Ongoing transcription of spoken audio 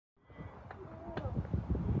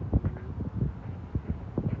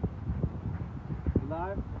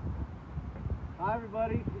Live. Hi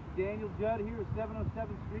everybody, it's Daniel Judd here with 707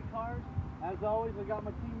 Streetcars. As always, I got my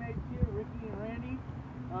teammates here, Ricky and Randy.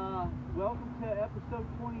 Welcome to episode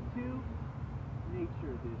 22,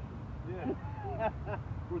 Nature Edition. Yeah.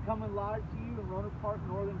 We're coming live to you in Roanoke Park,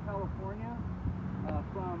 Northern California,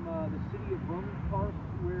 from the city of Roanoke Park,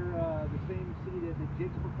 where the same city that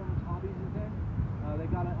Jake's Performance Hobbies is in. They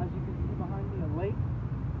got, as you can see behind me, a lake.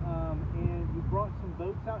 And we brought some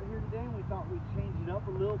boats out here today, and we thought we'd change it up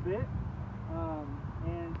a little bit.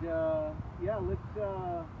 Yeah, let's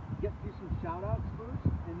get through some shout outs first,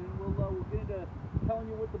 and then we'll get into telling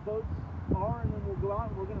you what the boats are, and then we'll go out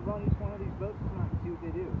and we're going to run each one of these boats tonight and see what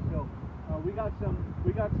they do. So we got some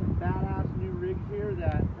badass new rigs here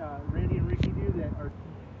that Randy and Ricky do that are.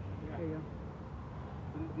 Yeah.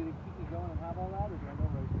 Did it keep me going and have all that, or did I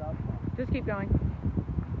know where I stopped from? Just keep going.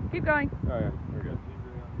 Keep going. Oh yeah, we're good.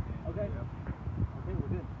 Okay. Okay,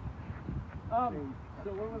 we're good. So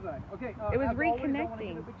where was I? Okay. It was as always, I want to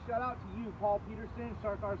reconnecting. give a big shout out to you, Paul Peterson,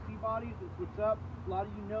 Shark RC Bodies. It's what's up. A lot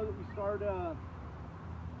of you know that we started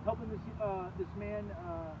helping this man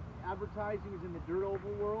advertising. He's in the dirt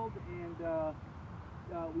oval world, and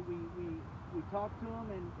we talked to him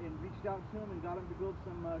and reached out to him and got him to build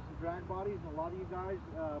some drag bodies, and a lot of you guys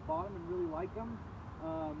bought them and really like them.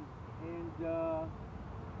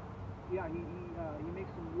 Yeah, he makes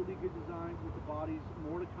some really good designs with the bodies.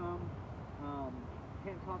 More to come.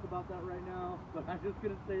 Can't talk about that right now, but I'm just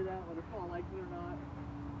gonna say that whether Paul likes it or not,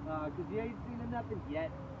 because he ain't seen nothing yet.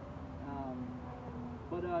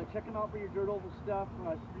 But check him out for your dirt oval stuff.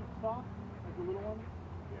 Street Stock, like the little one.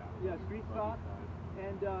 Yeah, Street Stock,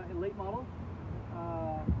 and late model.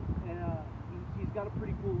 He's got a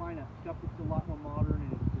pretty cool lineup. Stuff that's a lot more modern,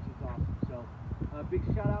 and it's awesome. So. Big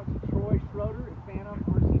shout out to Troy Schroeder at Phantom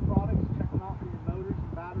RC Products. Check them out for your motors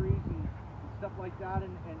and batteries and stuff like that.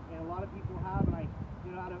 And a lot of people have. And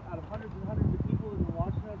out of hundreds and hundreds of people that have been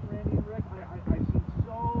watching us, Randy and Rick, I've seen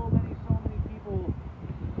so many people,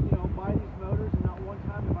 buy these motors, and not one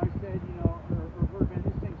time have I said, or heard, man,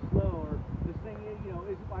 this thing's slow, or this thing,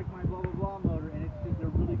 isn't like my blah blah blah motor. And it's just,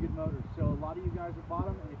 they're really good motors. So a lot of you guys have bought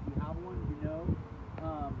them, and if you have one,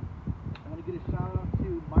 I want to get a shout out to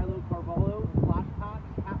Milo Carvalho, flash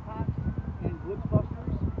packs, hat packs, and glitch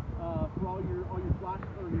busters for all your flash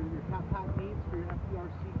or your cat pack needs for your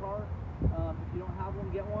Nprc car. If you don't have one,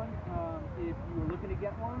 get one. If you were looking to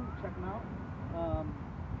get one, check them out.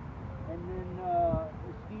 And then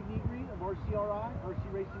Steve Negri of RCRI, RC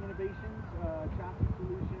Racing Innovations, chassis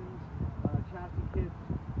solutions, chassis kits,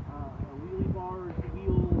 wheelie bars,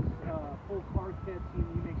 wheels, full car kits. He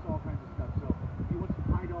makes all kinds of stuff. So if you want some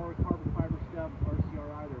high-dollar carbon fiber stuff,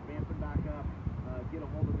 RCRI, they're vamping back up. Get a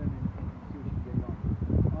hold of them and see what you can get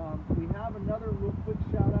on. We have another real quick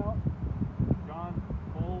shout-out. John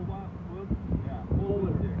Fullwitter. Yeah,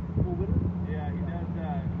 Fullwitter. Yeah, he does.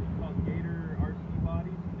 It's called Gator RC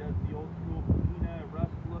Bodies. He does the old school patina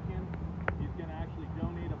rust looking. He's gonna actually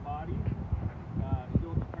donate a body.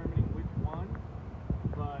 Still determining which one,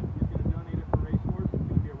 but he's gonna donate it for Race Horse. It's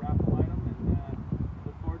gonna be a raffle item, and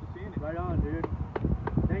look forward to seeing it. Right on, dude.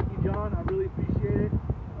 Thank you, John. I really appreciate it.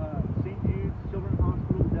 St. Jude's Children's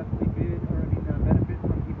Hospital will definitely benefit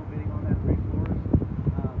from people bidding on that Race Horse,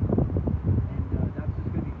 and that's just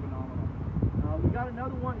going to be phenomenal. We got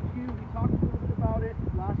another one too. We talked a little bit about it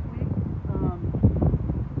last week,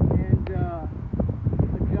 and a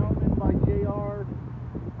gentleman by JR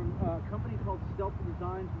from a company called Stealth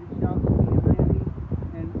Designs reached out to me and Randy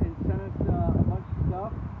and sent us a bunch of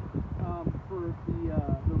stuff for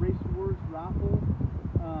the Race Wars raffle.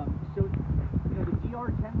 So the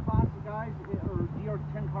DR10 classic guys, or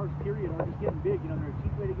DR10 cars period, are just getting big. They're a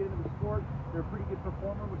cheap way to get into the sport. They're a pretty good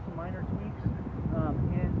performer with some minor tweaks.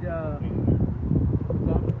 Yeah,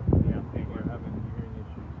 we're having hearing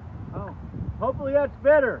issues. Oh, hopefully that's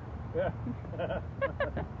better. Yeah.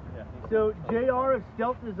 So JR of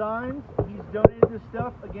Stealth Designs, he's donated this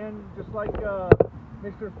stuff again, just like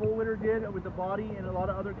Mr. Fullwitter did with the body and a lot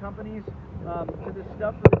of other companies, to this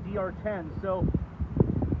stuff for the DR10. So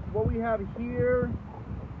what we have here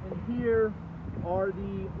and here are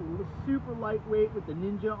the super lightweight with the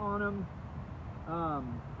Ninja on them.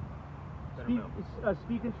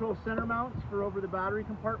 Speed control center mounts for over the battery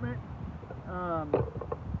compartment.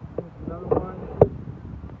 Here's another one.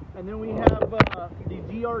 And then we have the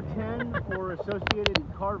DR10 or associated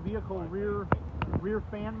car vehicle rear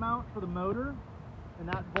fan mount for the motor. And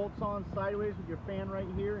that bolts on sideways with your fan right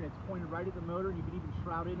here, and it's pointed right at the motor. You can even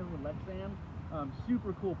shroud it in with Lexan.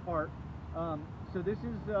 Super cool part. So this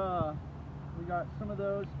is, we got some of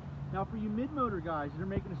those. Now for you mid-motor guys that are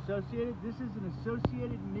making associated, this is an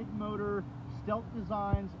associated mid-motor Stealth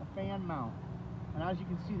Designs fan mount. And as you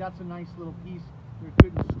can see, that's a nice little piece. They're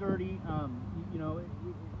good and sturdy. You know,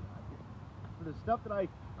 for the stuff that I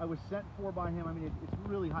was sent for by him, I mean, it's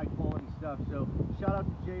really high quality stuff. So shout out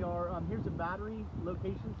to JR. Here's a battery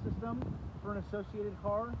location system for an associated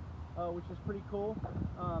car, which is pretty cool.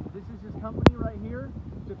 This is his company right here.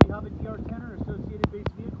 So if you have a DR10 or associated base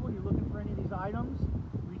vehicle and you're looking for any of these items,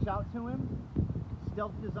 reach out to him.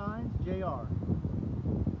 Stealth Designs, JR.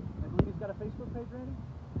 I believe he's got a Facebook page, Randy?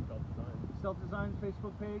 Stealth Designs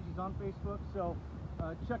Facebook page. He's on Facebook, so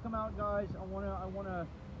check him out, guys. I wanna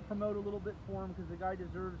promote a little bit for him because the guy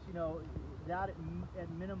deserves, you know, that at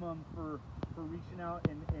minimum for reaching out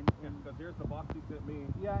and because here's the box he sent me.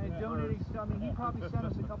 Yeah, and donating stuff. I mean, he probably sent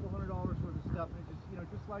us a couple $100 worth of stuff, and it's just, you know,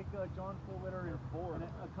 just like John Fullwitter and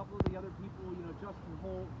a couple of the other people, you know, Justin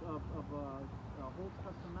Holt of Holt's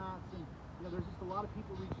Custom Mats, and you know, there's just a lot of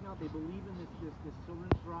people reaching out. They believe in this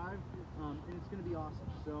children's drive, and it's going to be awesome.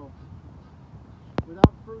 So, without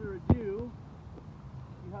further ado,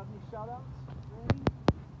 do you have any shout-outs, Randy?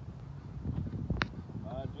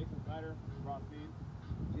 Jason Snyder, Raw Speed.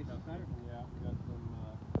 Jason Snyder? Yeah, we got some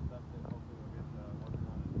stuff that hopefully we'll get working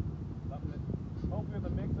on. Something that hopefully with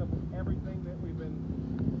a mix of everything that we've been,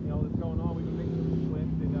 you know, that's going on, we've been mixing with,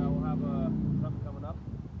 and we'll have something coming up.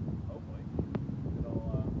 Hopefully. It'll,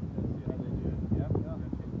 let's see how they do it. Yeah.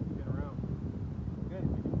 Get around. Good.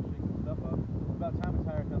 We can shake some stuff up. It's about time a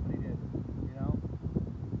tire company did, you know?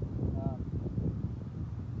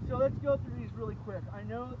 So let's go through these really quick. I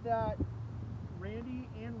know that Randy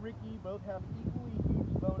and Ricky both have equally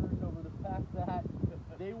huge boners over the fact that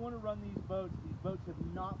they want to run these boats. These boats have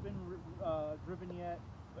not been driven yet.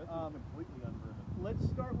 This is completely undriven. Let's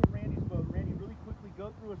start with Randy's boat. Randy, really quickly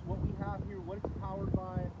go through us what we have here, what it's powered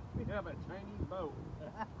by. We have a Chinese boat.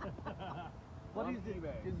 What From is it?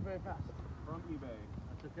 eBay. It's very fast. From eBay.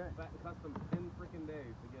 That's okay. Custom 10 freaking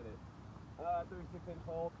days to get it. 36-inch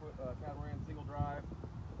hull, catamaran single drive.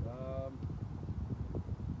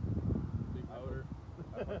 Big motor.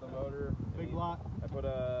 I put the motor. Big block. I put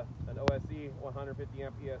an OSE 150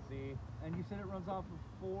 amp ESC. And you said it runs off of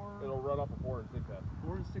 4? It'll run off a 4 and 6S.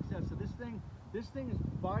 4 and 6S. So this thing is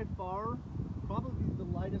by far probably the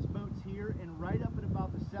lightest boats here, and right up at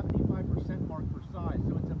about the 75% mark for size.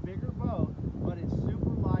 So it's a bigger boat, but it's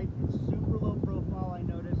super light. It's super low profile. I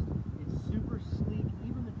noticed. It's super sleek.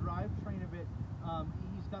 Even the drivetrain of it.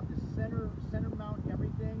 He's got the center mount,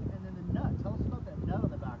 everything, and then the nut. Tell us about that nut on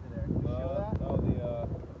the back of there. Can you show that? Oh, the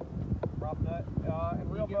prop nut. In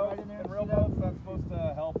real boats, that's supposed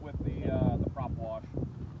to help with the prop wash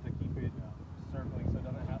to keep it circling, so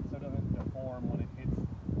it doesn't deform when it hits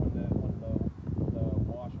when the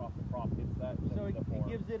wash off the prop hits that. So it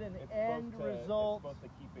gives it an end result. It's supposed to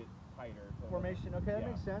keep it tighter. So formation. Okay, that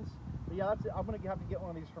makes sense. But yeah, I'm gonna have to get one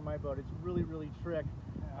of these for my boat. It's really trick.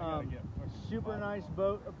 Super nice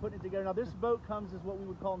boat. Putting it together. Now this boat comes as what we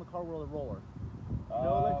would call in the car world a roller.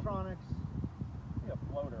 No electronics. A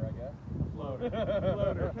floater, I guess. A floater.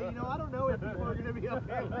 Floater. Okay, you know, I don't know if people are gonna be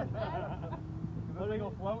okay with that. Because they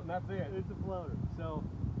go float and that's it. It's a floater. So,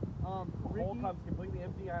 the hole comes completely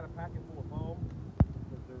empty. I had a packet full of foam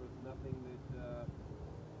because there was nothing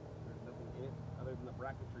there's nothing in it other than the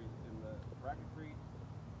bracketry. In the bracketry,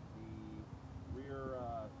 the rear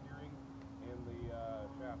steering, and the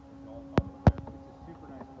shaft. It's all there. It's a super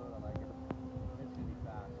nice boat. I like it. It's gonna be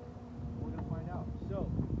fast. We're gonna find out. So,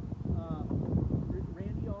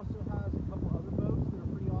 Randy also has a couple other boats that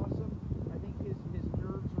are pretty awesome. I think his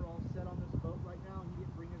nerves are all set on this boat right now. He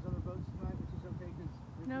didn't bring his other boats tonight, which is okay because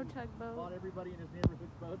No tugboat. bought everybody in his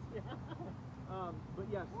neighborhood's boats. Yeah. But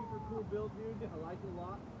yeah, super cool build, dude. I like it a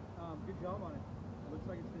lot. Good job on it. Looks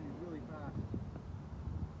like it's gonna be really fast.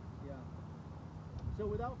 Yeah. So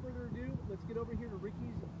without further ado, let's get over here to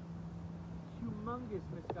Ricky's humongous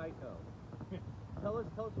Miss Geico. Tell us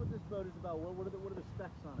what this boat is about. What are the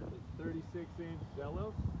specs on it? It's 36-inch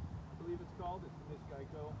Zelos, I believe it's called. It's Miss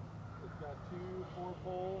Geico. It's got 2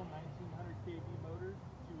 4-pole 1900 kV motors,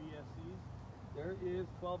 2 ESCs. There is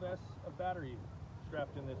 12S of battery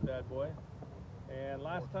strapped in this bad boy. And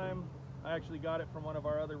last time I actually got it from one of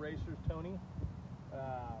our other racers, Tony.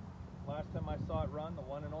 Last time I saw it run, the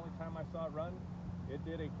one and only time I saw it run, it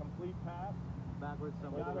did a complete pass. Backwards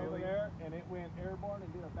somewhere. Got over there and it went airborne and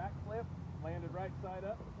did a backflip, landed right side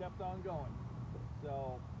up, kept on going.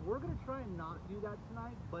 So we're gonna try and not do that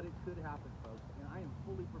tonight, but it could happen, folks. And I am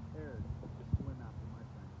fully prepared to swim after my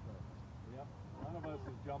friend. So. Yep, none of us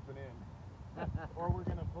is jumping in. Or we're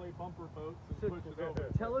gonna play bumper boats and push it over.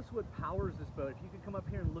 Tell us what powers this boat. If you could come up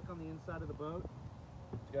here and look on the inside of the boat.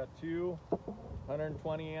 It's got 2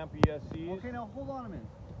 120 amp ESCs. Okay, now hold on a minute.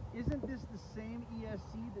 Isn't this the same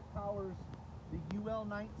ESC that powers the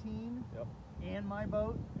UL-19 Yep. and my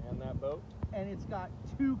boat, And that boat. and it's got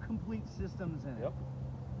 2 complete systems in it. Yep.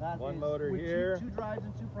 That One is motor with here. Two drives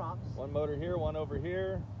and 2 props. One motor here, one over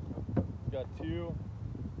here. It's got 2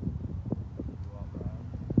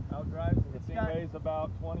 outdrives, and the It's thing got- weighs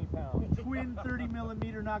about 20 pounds. Twin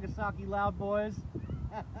 30mm Nagasaki loud boys.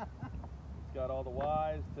 It's got all the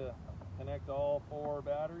Ys to connect all 4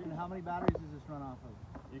 batteries. And how many batteries does this run off of?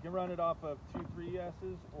 You can run it off of 2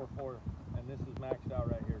 3S's or 4, and this is maxed out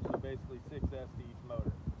right here. So basically 6S to each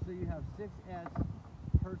motor. So you have 6S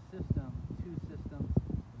per system, 2 systems.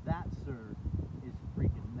 That, sir, is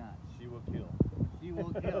freaking nuts. She will kill. She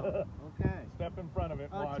will kill. Okay. Step in front of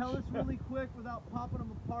it, watch. Tell us really quick, without popping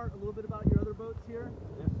them apart, a little bit about your other boats here.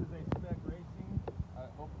 This is a spec racing.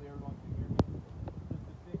 Hopefully everyone can hear me. This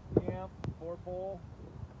is a 60 amp, 4-pole.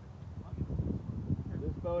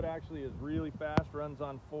 This boat actually is really fast, runs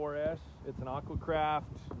on 4S. It's an Aquacraft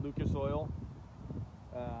Lucas Oil.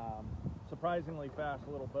 Surprisingly fast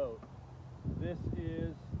little boat. This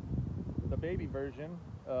is the baby version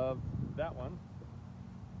of that one.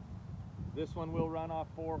 This one will run off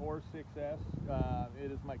 4 or 6S.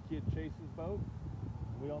 It is my kid Chase's boat.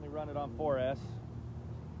 We only run it on 4S.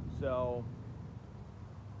 So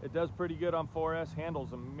it does pretty good on 4S,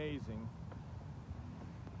 handles amazing.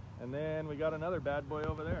 And then we got another bad boy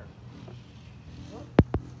over there.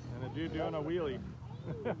 And a dude doing a wheelie.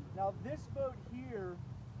 Now this boat here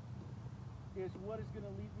is what is going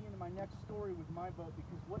to lead me into my next story with my boat,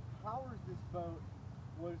 because what powers this boat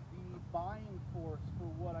was the buying force for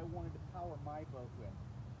what I wanted to power my boat with.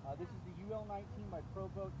 This is the UL-19 by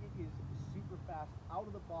Pro Boat. It is super fast, out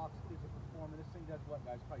of the box. It is a performer. This thing does what,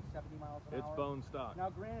 guys? Probably 70 miles an hour. It's bone stock.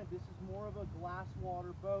 Now, granted, this is more of a glass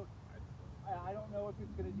water boat. I don't know if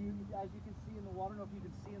it's going to do, as you can see in the water, I don't know if you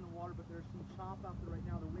can see in the water, but there's some chop out there right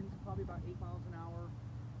now. The wind's probably about 8 miles an hour,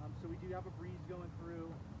 so we do have a breeze going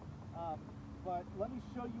through. But let me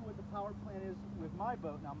show you what the power plant is with my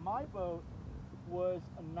boat. Now, my boat was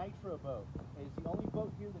a nitro boat. It's the only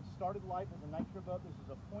boat here that started life as a nitro boat. This is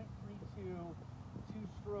a .32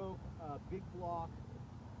 2-stroke big block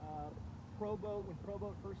Pro Boat when Pro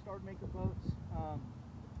Boat first started making boats.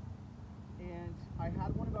 And I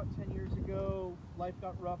had one about 10 years ago. Life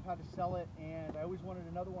got rough, had to sell it, and I always wanted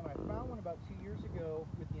another one. I found one about 2 years ago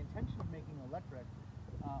with the intention of making electric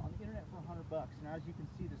on the internet for $100. And as you can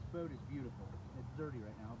see, this boat is beautiful. It's dirty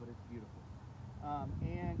right now, but it's beautiful.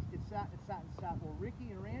 And it sat. Well, Ricky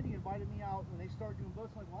and Randy invited me out when they started doing boats.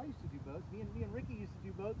 I'm like, well, I used to do boats. Me and Ricky used to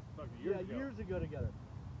do boats years ago together.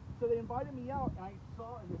 So they invited me out, and I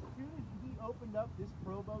saw, and as soon as he opened up this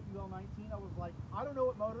Pro Boat UL-19, I was like, I don't know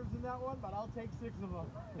what motor's in that one, but I'll take 6 of them.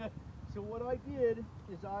 So what I did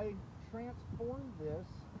is I transformed this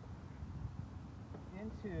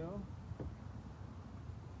into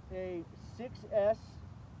a 6S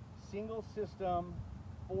single system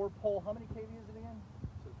 4-pole. How many kV is it again?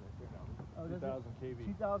 Oh, 2,000 kV.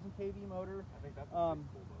 2,000 kV motor. I think that's a 6-pole motor.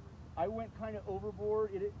 I went kind of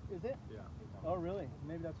overboard. Is it? Yeah. Oh, really?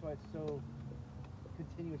 Maybe that's why it's so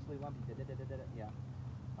continuously lumpy. Yeah.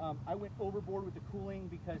 I went overboard with the cooling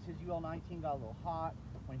because his UL-19 got a little hot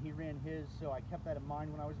when he ran his, so I kept that in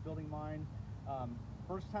mind when I was building mine.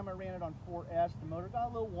 First time I ran it on 4S, the motor got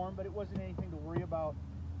a little warm, but it wasn't anything to worry about.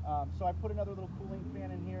 So I put another little cooling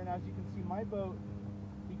fan in here, and as you can see, my boat,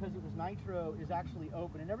 because it was nitro, is actually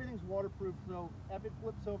open, and everything's waterproof, so if it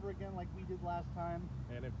flips over again like we did last time.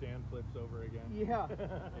 And if Dan flips over again. Yeah.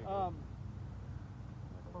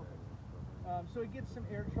 So it gets some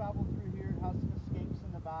air travel through here. It has some escapes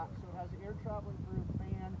in the back, so it has air traveling through,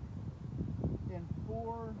 fan, and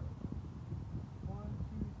four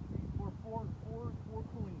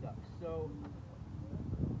cooling ducts. So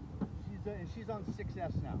she's on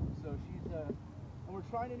 6S now. So and we're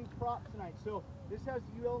trying a new prop tonight. So this has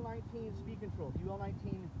the UL-19 speed control, the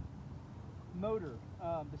UL-19 motor,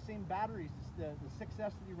 the same batteries, the 6S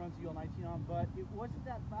that he runs the UL-19 on, but it wasn't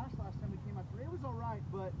that fast last time we came out there. It was all right,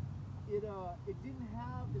 but it didn't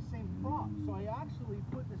have the same prop, so I actually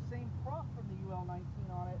put the same prop from the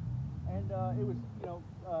UL-19 on it, and it was,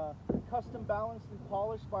 custom balanced and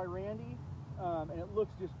polished by Randy, and it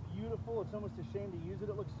looks just beautiful. It's almost a shame to use it.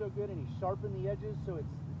 It looks so good, and he sharpened the edges, so it's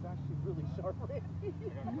actually really sharp, Randy. I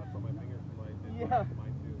got cuts on my fingers from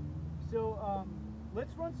mine too. So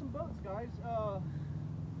let's run some boats, guys.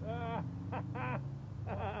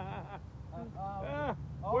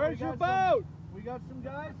 Where's your boat? We got some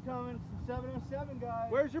guys coming, some 707 guys.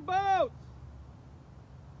 Where's your boats?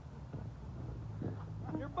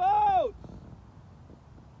 Your boats!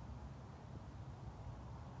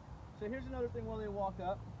 So here's another thing while they walk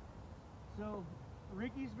up. So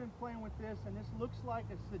Ricky's been playing with this, and this looks like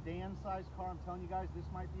a sedan-sized car. I'm telling you guys, this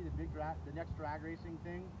might be the next drag racing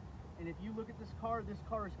thing. And if you look at this car is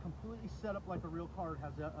completely set up like a real car. It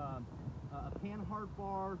has a panhard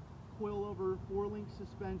bar, coilover, 4-link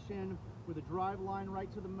suspension with a drive line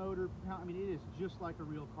right to the motor. I mean, it is just like a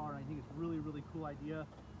real car. I think it's really, really cool idea.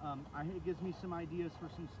 It gives me some ideas for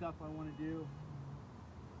some stuff I want to do.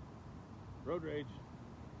 Road rage.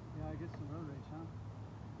 Yeah, I guess some road rage, huh?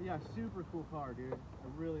 But yeah, super cool car, dude. I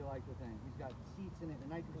really like the thing. He's got seats in it, a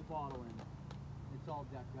nitrous bottle in it. It's all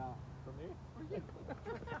decked out. For me?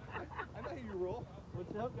 I know how you roll.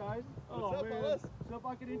 What's up, guys? What's up, man. fellas? So if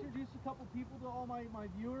I could introduce a couple people to all my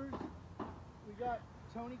viewers. We got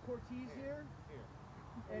Tony Cortez here.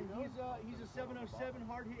 And he's a 707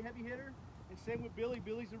 heavy hitter. And same with Billy.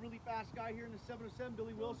 Billy's a really fast guy here in the 707.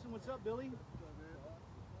 Billy Wilson. What's up, Billy?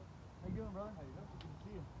 How you doing, brother? How you doing? Good to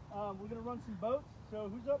see you. We're gonna run some boats. So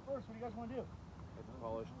who's up first? What do you guys want to do?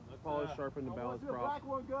 Let's polish, sharpen the balance Let's see the black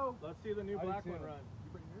one go. Let's see the new black one run.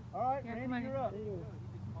 All right, Here, Randy, you're up.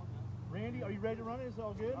 Randy, are you ready to run it? Is it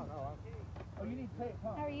all good? Oh, you need tape,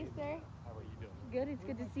 huh? How are you, sir? How are you doing? Good, it's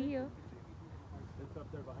good to see you. It's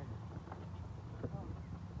up there behind you.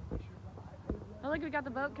 Oh, look, we got the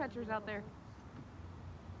boat catchers out there.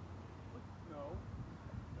 No.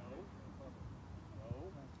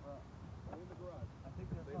 Only in the garage. I think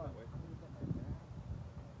they're Stay fun. that way.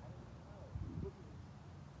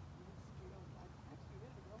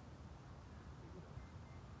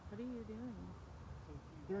 What are you doing?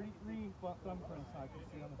 33 thumbprints I can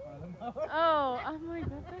see on the front of the motor. Oh, I'm like,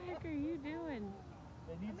 what the heck are you doing?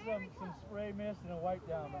 They need some spray mist and a wipe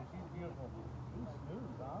down, but she's beautiful. Ooh,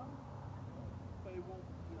 smooth, huh? But it won't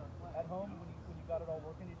be on flat. At home, when you got it all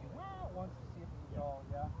working, did you once to see if it was all,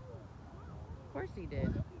 yeah? Of course he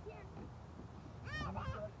did. How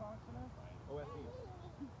much are that costing us? OSEs.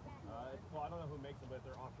 Well, I don't know who makes them, but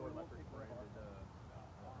they're offshore electric branded.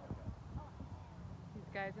 These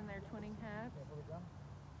guys in their twinning hats. Okay, put it down.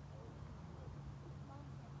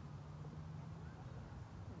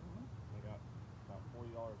 They got about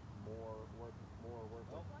 $40 more worth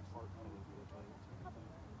of parts coming to this thing.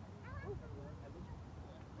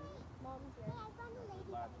 Mom's here. Hey, I found a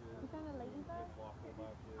ladybug. Latches, You found a ladybug? waffle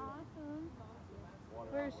latches, Awesome.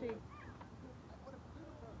 water Where is she? outlets.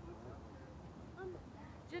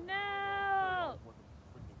 Janelle! What the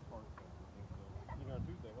freaking parts and everything. So, even on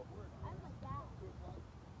Tuesday, hopefully. I like that.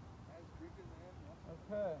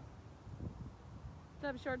 Okay. What's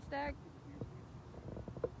up, short stack?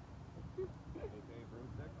 AKA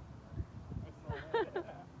broomstick. I saw that.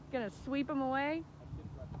 Gonna sweep them away?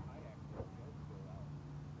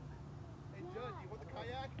 Hey, Judd, you want the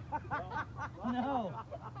kayak? No.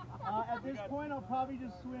 At this point, I'll probably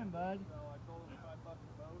just swim, bud. So I told him $5 a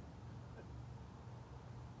boat.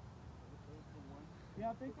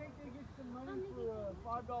 Yeah, if they think they get some money for a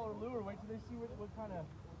 $5 lure, wait till they see what kind of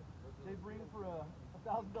they bring for a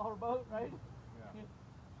 $1,000 boat, right? Yeah. You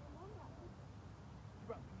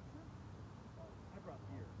brought pizza? I brought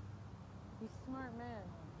beer. He's a smart man.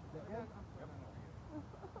 Is that good?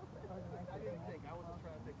 I didn't think. I wasn't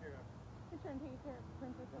trying to take care of it. You're trying to take care of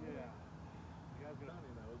Princess over Yeah. there. You guys gonna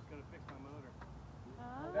know. I was gonna fix my motor.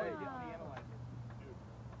 Ah. Hey, get the analyzer.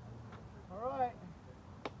 All right.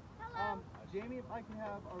 Hello. Jamie, if I can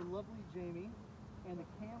have our lovely Jamie and the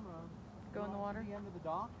camera Go in the water? to the end of the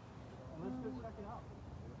dock, and let's go check it out.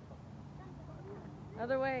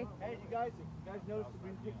 Other way. Hey, you guys notice the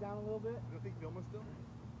wind kicked down a little bit? You don't think Vilma's still?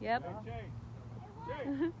 Yep. Hey, Chase.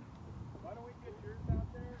 Chase. Why don't we get yours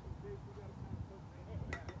out there in case we gotta kind of put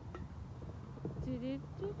it in?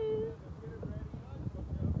 Do-do-do-do. Let's get it ready.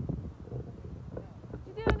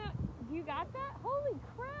 You doing it? You got that? Holy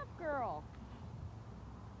crap, girl.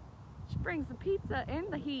 She brings the pizza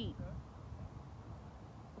and the heat.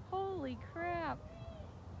 Holy crap.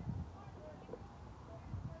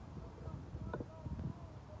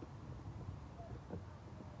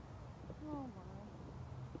 Oh my.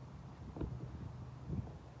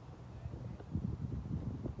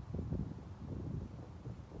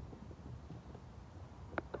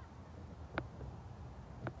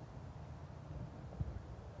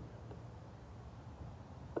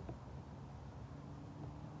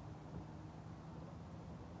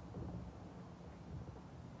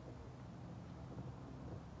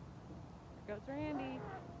 There goes Randy.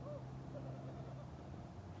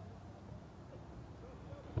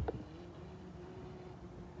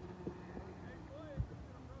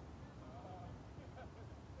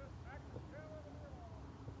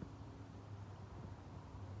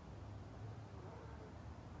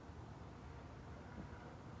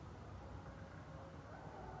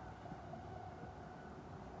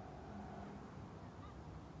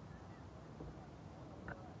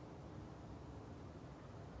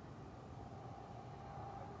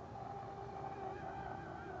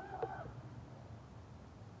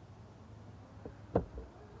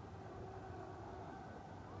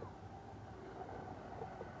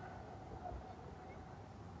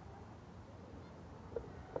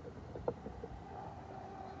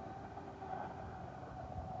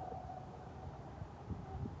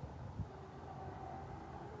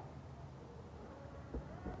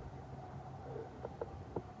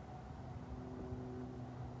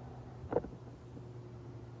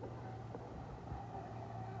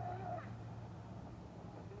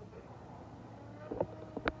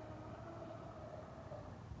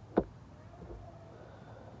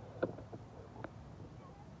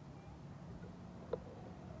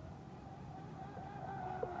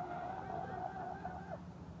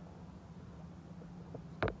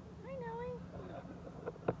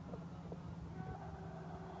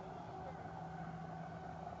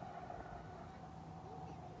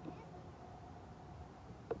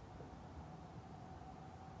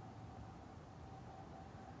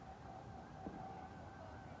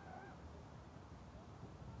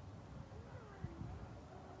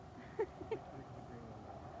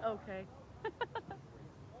 Okay.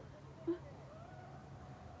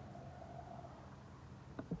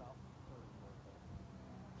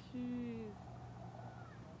 Jeez.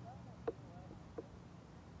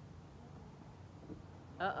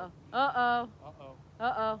 Uh-oh. Uh-oh. Uh-oh.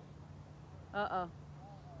 Uh-oh. Uh-oh.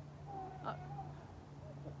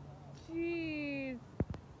 Jeez.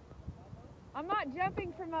 I'm not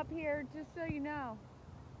jumping from up here, just so you know.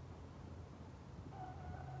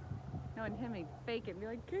 Knowing him, he'd fake it and be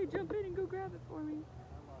like, okay, jump in and go grab it for me.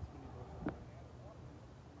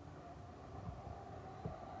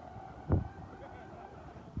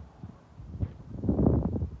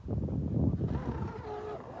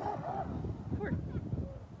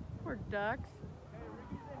 Poor ducks.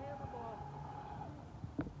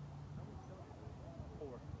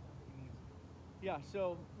 Yeah,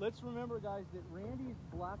 so let's remember, guys, that Randy's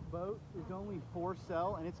black boat is only 4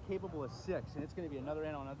 sail and it's capable of 6, and it's going to be another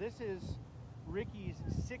animal. Now this is Ricky's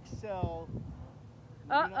 6 sail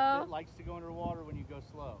that likes to go underwater when you go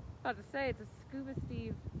slow. About to say, it's a scuba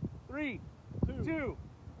Steve. 3, 2,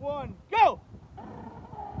 1, go!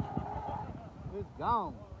 It's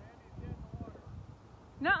gone.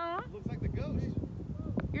 Nuh-uh. Looks like the ghost.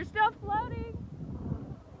 You're still floating.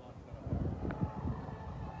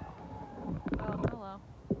 Oh, hello.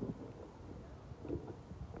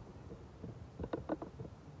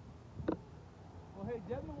 Well, hey,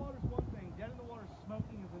 dead in the water is one thing. Dead in the water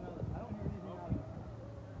smoking is another. I don't hear anything out of it.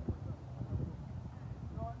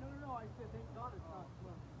 No. I said, thank God it's not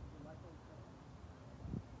smoking.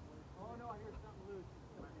 Oh, no, I hear something loose.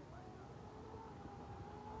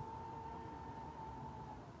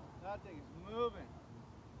 That thing is moving.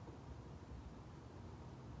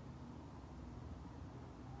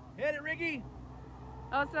 Hit it, Ricky!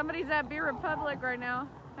 Oh, somebody's at Beer Republic right now,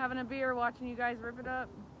 having a beer, watching you guys rip it up.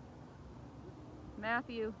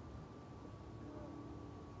 Matthew.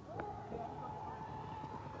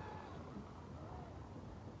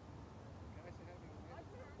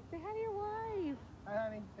 Say hi to your wife. Hi,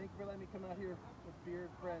 honey. Thank you for letting me come out here with beer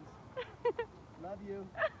and friends. Love you.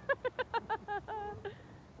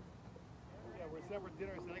 Yeah, we're set for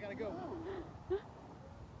dinner. I said, I gotta go.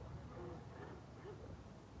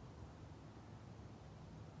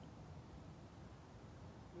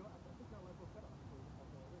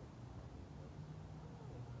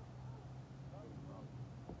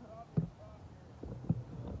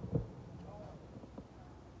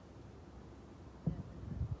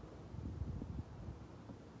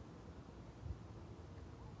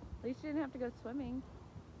 At least you didn't have to go swimming.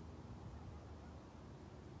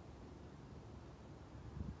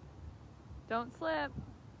 Don't slip.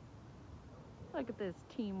 Look at this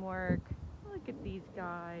teamwork. Look at these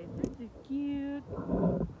guys. They're so cute.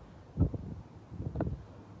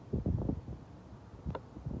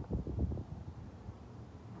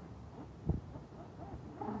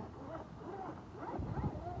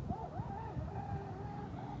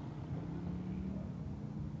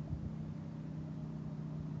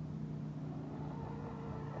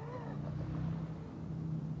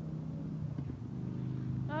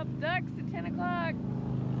 Up ducks at 10 o'clock.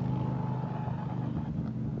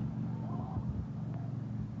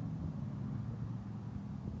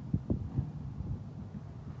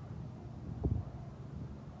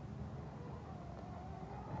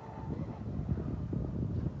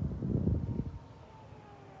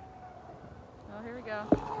 Oh, here we go.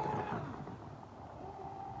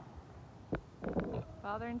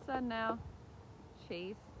 Father and son now.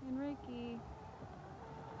 Chase and Ricky.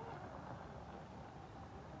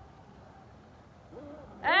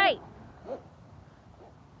 Hey!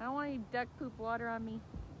 I don't want any duck poop water on me.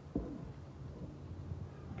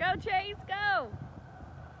 Go, Chase, go!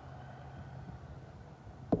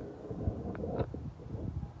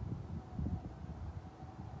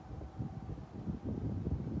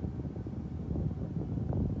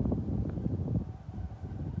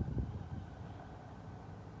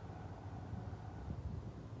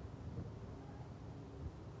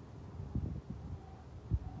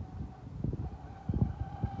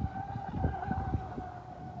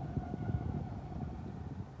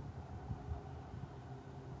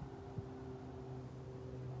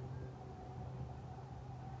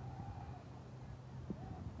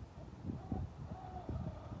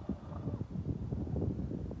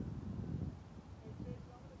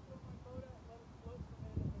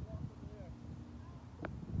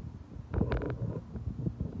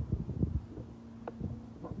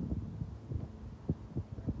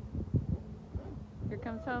 Here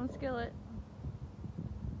comes home skillet.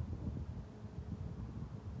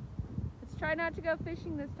 Let's try not to go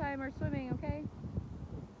fishing this time or swimming, okay?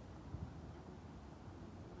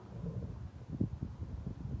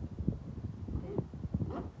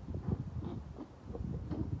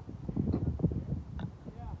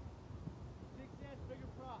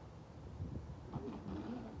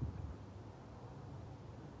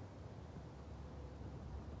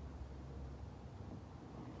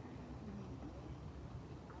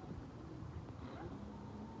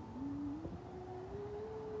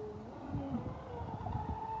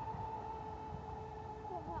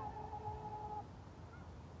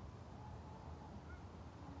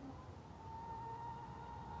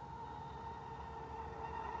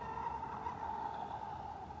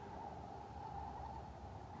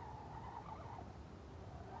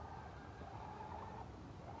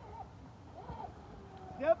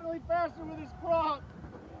 Definitely faster with his crop.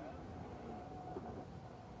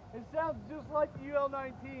 It sounds just like the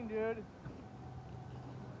UL-19, dude.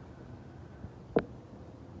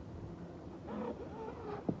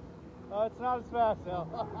 Oh, it's not as fast,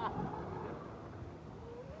 though.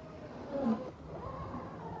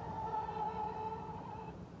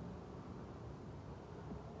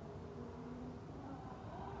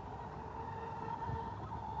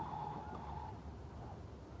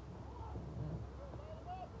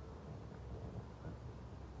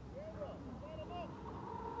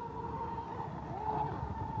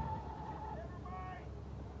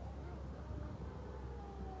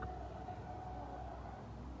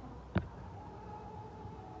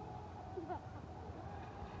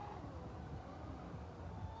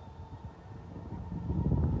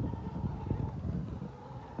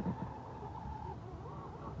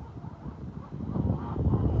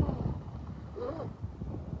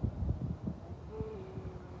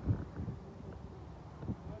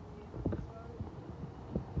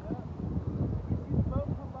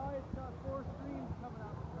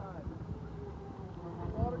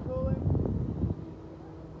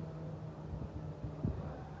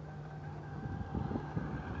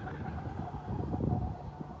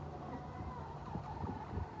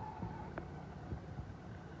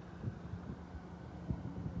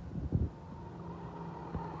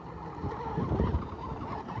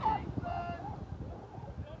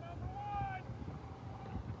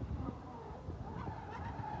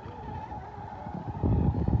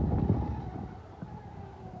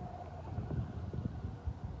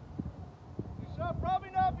 Probably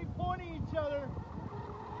not be pointing each other.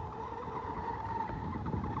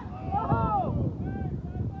 Oh!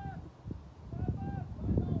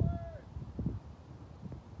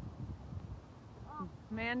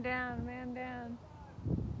 Man down, man down.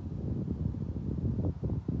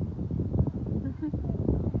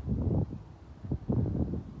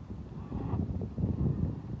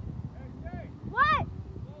 What?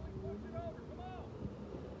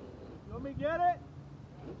 You want me to get it?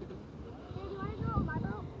 Hey, do you want to go on my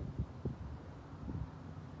boat?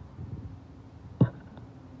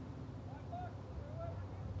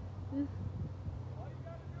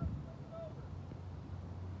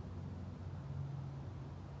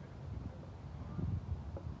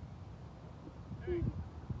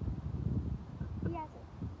 He has it.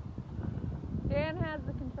 Dan has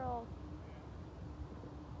the controls.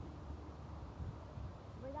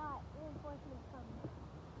 We got reinforcements coming.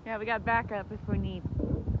 Yeah, we got backup if we need.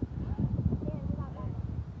 Dan, we got backup.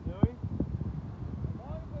 Do we?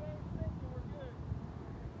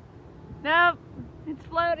 Nope, it's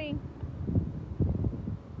floating.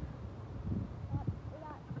 Yep, we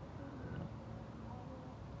got.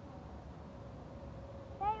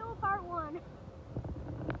 Hey, oh, part one.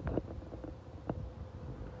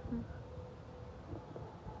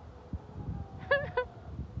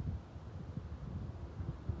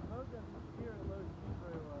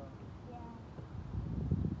 Yeah.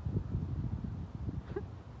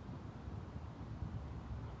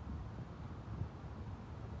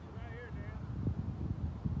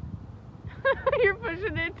 You're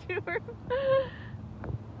pushing it to her.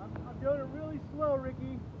 I'm doing it really slow,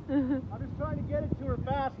 Ricky. I'm just trying to get it to her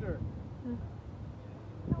faster.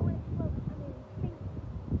 No, when it floats, I mean, sink.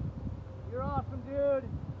 You're awesome, dude.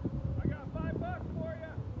 I got $5 for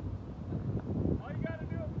you. All you gotta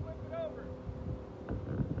do is flip it over.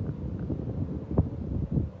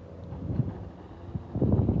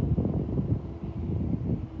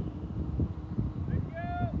 Thank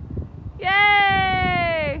you.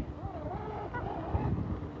 Yay!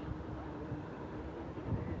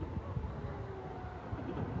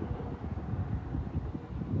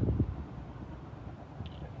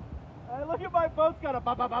 Hey, look at my boat's got a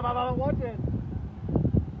ba-ba-ba-ba-ba. Watch it.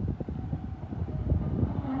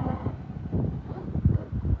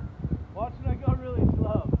 Watch it, I go really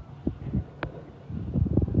slow.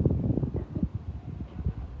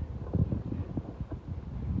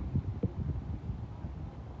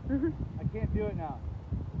 I can't do it now.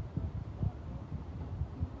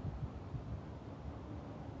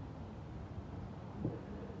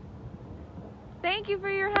 Thank you for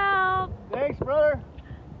your help. Thanks, brother.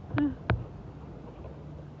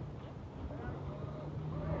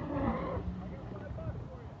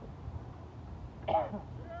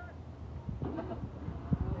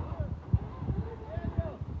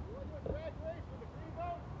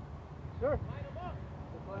 Sure. Line him up.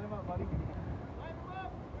 Let's line him up, buddy. Line him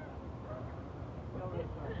up. Get over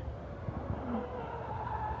this side.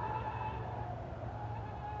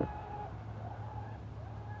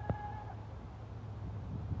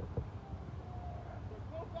 So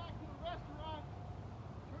go back to the restaurant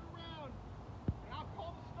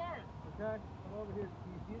over here.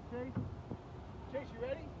 Can you see it, Chase? Chase, you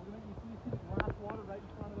ready? You see the glass water right in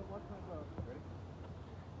front of it. Watch my boat.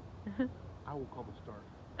 Ready? I will call the start.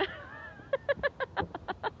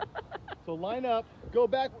 So line up, go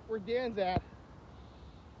back where Dan's at.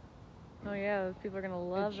 Oh yeah, those people are gonna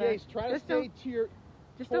love And Chase, that. try to stay to your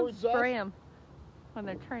Just don't towards us. spray them when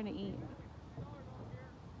they're trying to eat.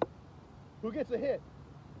 Who gets a hit?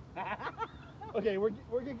 Okay, we're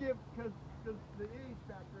gonna give because the age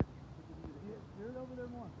factor. Hear it over there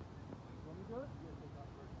more. Want me to do it? Yeah, take off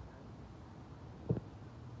first.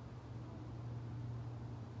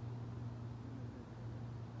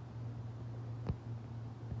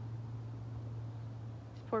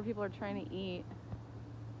 These poor people are trying to eat.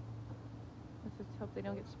 Let's just hope they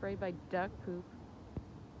don't get sprayed by duck poop.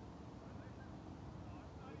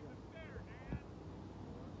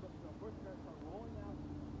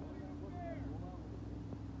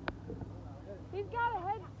 He's got a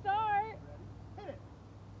head start. Hit it.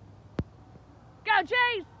 Go,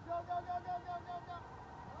 Chase! Go, go, go, go, go, go, go.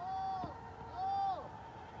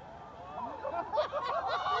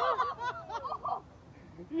 Oh,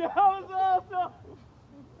 yeah, that was awesome.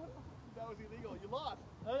 That was illegal. You lost.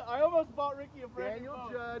 I almost bought Ricky a brand new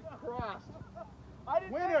boat. Daniel Judd crossed. I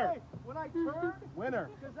didn't Winner. know, when I turned. Winner.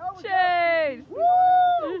 That was Chase!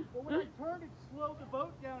 Woo! But when I turned, it slowed the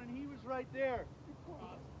boat down, and he was right there.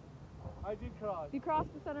 I did cross. You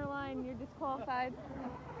crossed the center line, you're disqualified.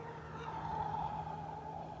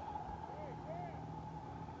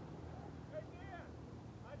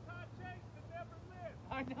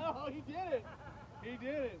 I know, he did it. He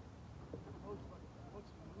did it.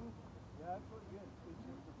 Yeah, that's pretty good.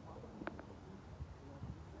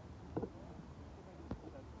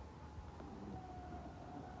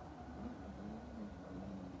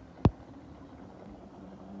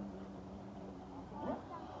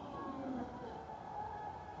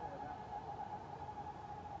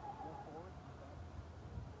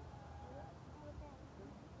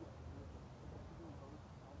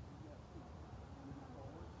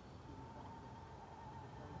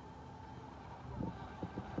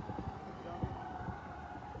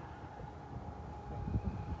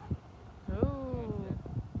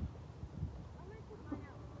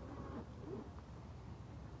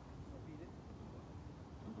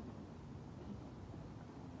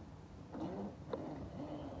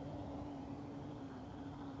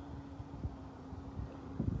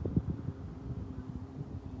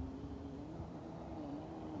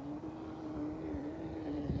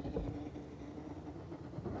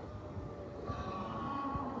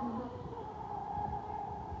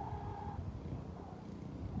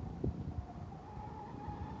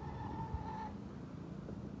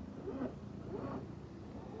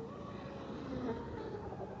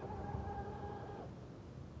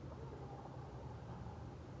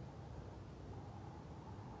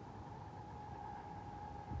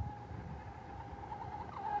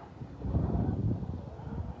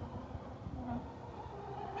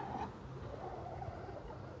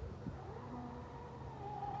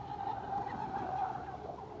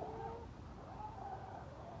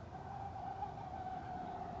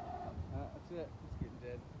 That's it. It's getting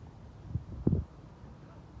dead.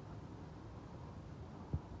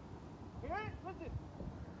 Hear it? Listen.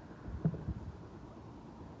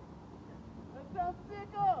 That sounds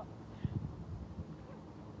sicker.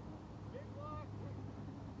 Big block.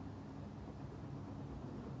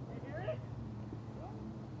 You hear it?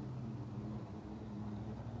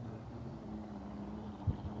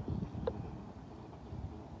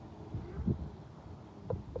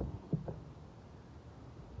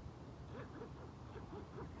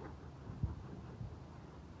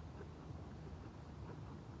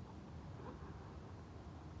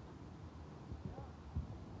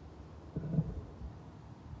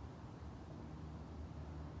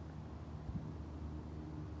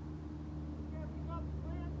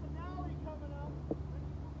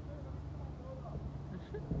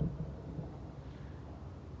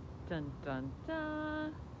 Dun dun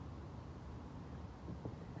dun.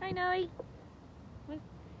 Hi, Noe. You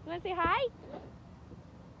want to say hi?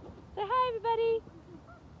 Say hi, everybody.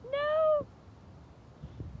 No.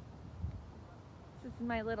 This is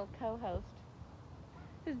my little co-host.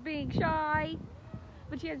 Who's being shy,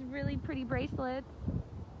 but she has really pretty bracelets.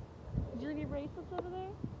 Did you leave your bracelets over there?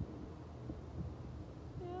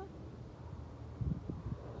 Yeah.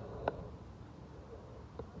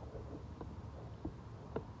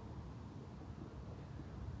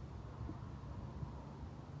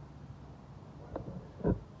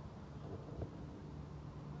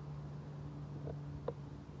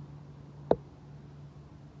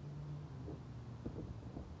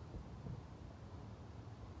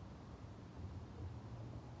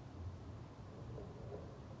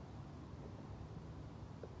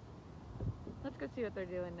 go see what they're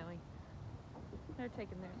doing, Nelly. They're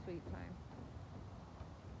taking their sweet time.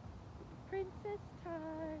 Princess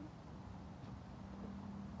time.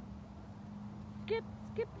 Skip,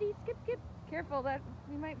 skippity, skip, skip. Careful, that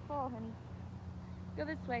you might fall, honey. Go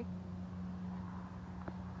this way.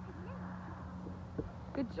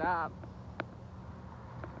 Good job.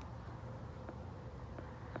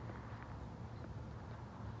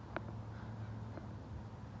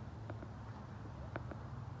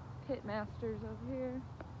 Pitmasters over here.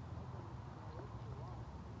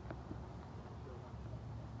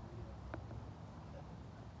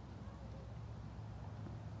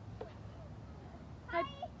 Hi.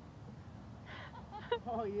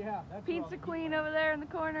 Oh yeah, that's Pizza Queen over there in the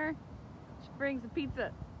corner. She brings the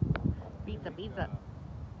pizza. Pizza, pizza.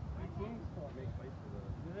 Do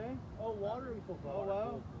they? Oh, water. Oh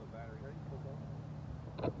wow.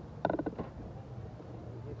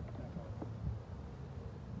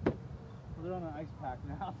 Well, they're on an ice pack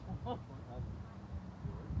now.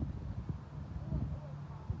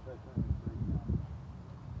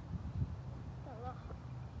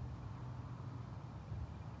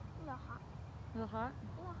 A little hot?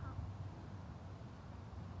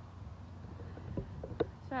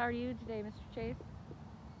 So how are you today, Mr. Chase?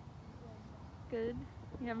 Good.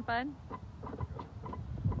 You having fun?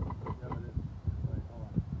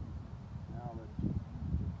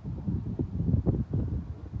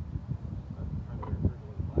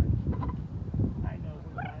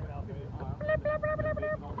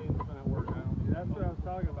 That's what I was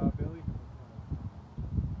talking about, Billy.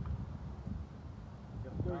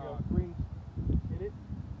 There we go. Green. Hit it.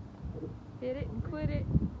 Hit it and quit it.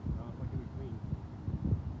 No, it's like in between.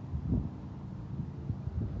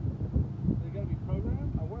 They gotta be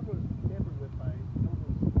programmed. I wonder if it was tampered with by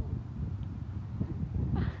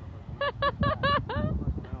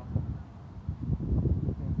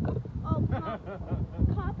Oh,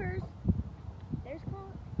 coppers. There's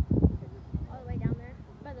cop. All the way down there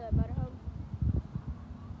by the motorhome.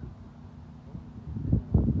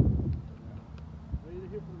 They're either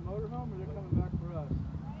here for the motorhome or they're coming back for us.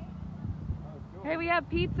 Hey, we have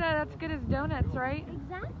pizza. That's good as donuts, right?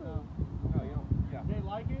 Exactly. No. No, you don't. Yeah. They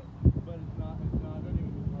like it, but it's not. It doesn't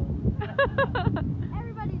even be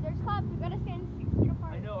Everybody, there's cops. We gotta stand 6 feet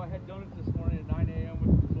apart. I know. I had donuts this morning at 9 a.m.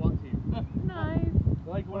 with the SWAT team. Nice.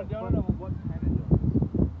 Like one donut of what kind of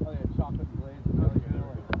donuts? Oh yeah, chocolate glazed. Really good.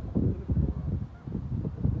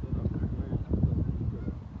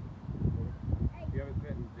 You haven't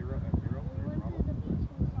hit zero at zero? We went to the beach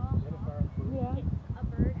and saw a hawk Yeah. hit a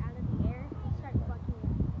bird out of the air. He started fucking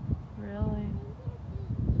it. Really?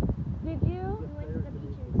 Did you? We went to the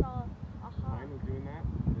beach and saw a hawk. Mine was doing that.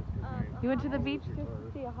 Just 'cause Um, I- You went to the beach just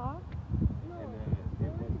to see a hawk? No, And we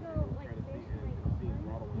it went was to go like trying to fish see like and see his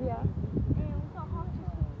swim. throttle. Yeah. And we saw a hawk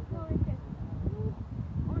just go like this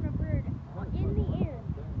on a bird in the air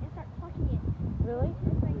and start plucking it. Really?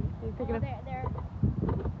 It's like, You picking oh, up? they're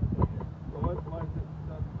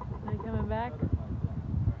Are you coming back?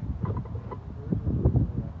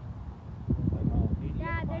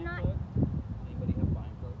 yeah, they're not. Anybody have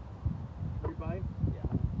blind clothes? You're buying?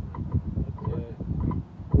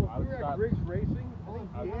 I would stop. Griggs Racing.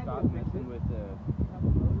 I would stop messing with the.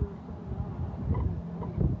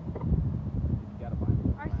 You gotta buy it.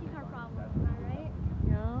 RC car problem, am I right?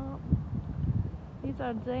 Yeah. These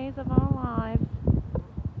are days of our lives.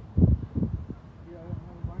 Yeah, I don't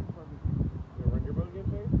have a blind car with me. You run your boat again,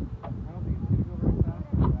 Chase? I don't think it's gonna go very fast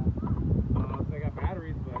for that. They got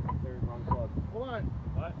batteries, but they're wrong plug. Hold on.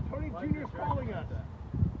 What? Tony Jr.'s calling us.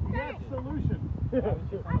 Yes, solution. Get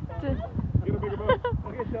a bigger boat.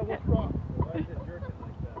 Okay, so what's wrong? Why is it jerking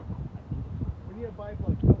like that? We need a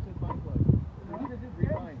biplug. Tilted biplug. We need to do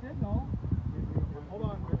rewind. Signal. Hold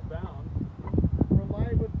on. It's bound. We're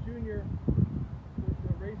live with Junior,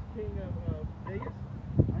 the race king of Vegas.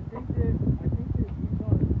 I think that he's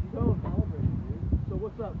on calibrated, dude. So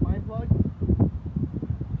what's up? Biplug?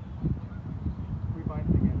 Rewind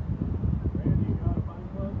it again. Randy, you got a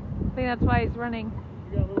biplug? I think that's why he's running.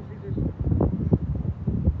 You got Little Caesars?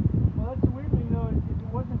 Well, that's the weird thing, though. If it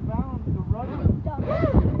wasn't bound, the rudder.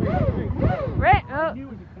 Right. I Oh, knew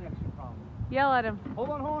it was a connection problem. yell at him. Hold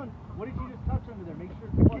on, hold on. What did you just touch under there? Make sure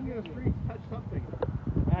it's plugged in. The streets touch something.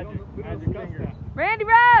 Magic. We don't Magic discuss fingers. that. Randy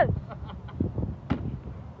Rose!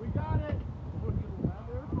 We got it. What do you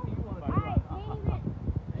want to Alright, main event.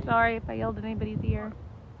 Sorry if I yelled in anybody's ear.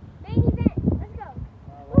 Main event. Let's go.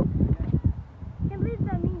 Woo. Can't believe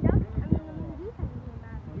the mean duck. I mean, the mean geese haven't came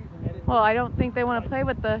back. Well, I don't think they want to play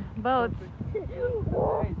with the boats. Hey,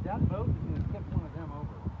 that boat is going to tip one of them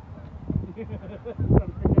over. Trying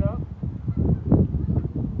to pick it up?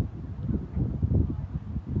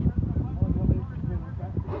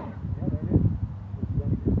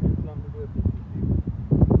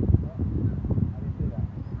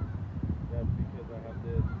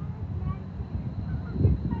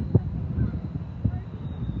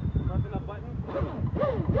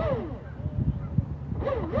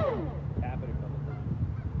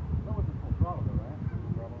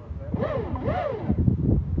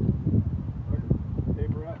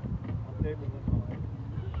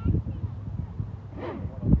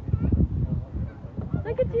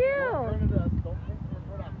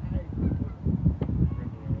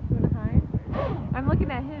 I'm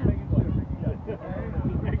looking at him.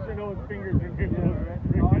 Just make sure no one's fingers are in those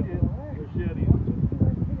machetes.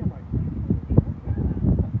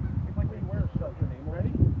 It's like when you wear a shirt, your name.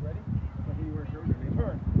 Ready? Ready? It's like when you wear a shirt, your name.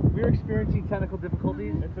 Turn. We're experiencing technical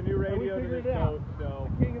difficulties. It's a new radio to figured this it out. boat, so.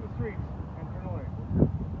 The king of the streets. And turn away.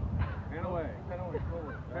 And away. Turn away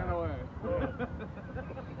slowly. And away.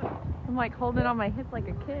 I'm like holding on my hip like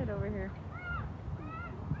a kid over here.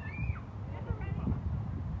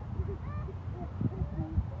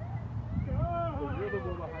 So you're the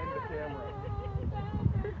one behind the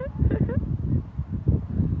camera.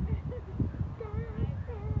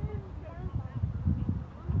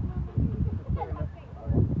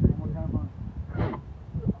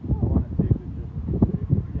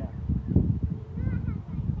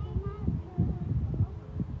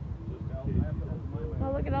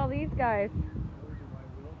 Oh, look at all these guys.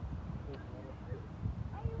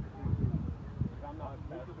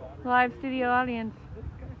 Live studio audience.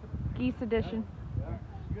 Geese edition.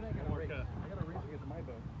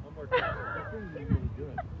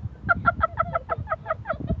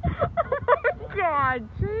 God,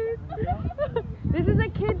 jeez. This is a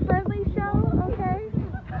kid-friendly show, okay?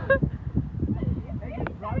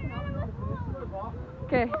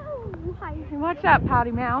 Okay. Watch that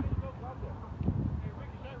potty mouth.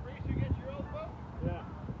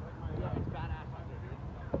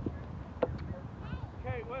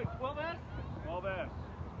 Okay, wait, 12S? 12S.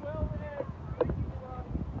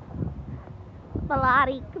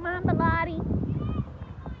 Bilotti. Come on, Bilotti.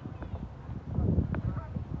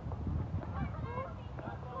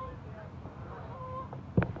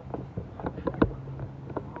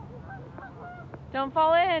 Don't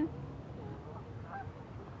fall in.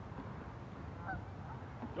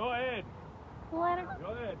 Go ahead. Let her,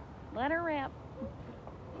 Go ahead. let her rip.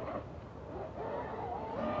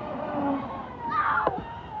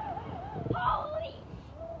 Holy!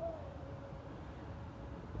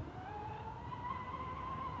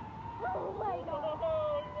 Oh my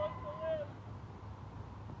God!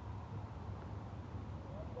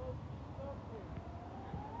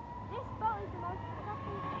 This boat is the most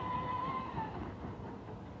fucking.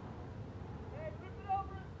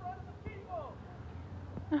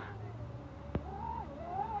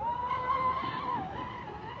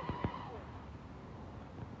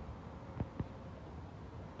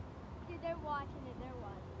 Dude, they're watching it. They're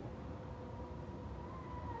watching it.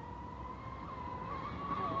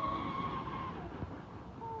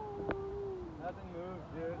 Nothing moves,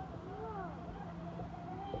 dude.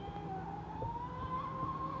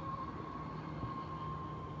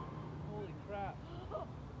 Holy crap.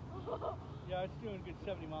 Yeah, it's doing a good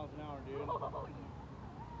 70 miles an hour, dude.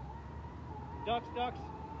 Ducks, ducks.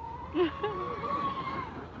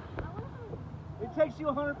 It takes you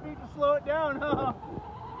 100 feet to slow it down, huh?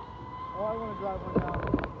 Oh, I want to drive one now.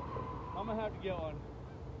 I'm going to have to get one.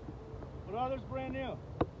 What are those brand new?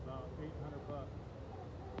 About $800.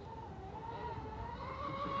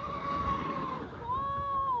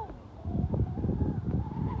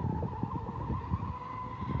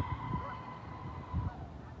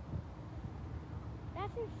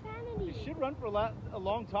 That's insanity. It should run for a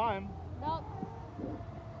long time. Nope.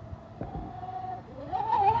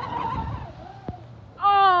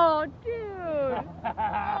 Oh, dude!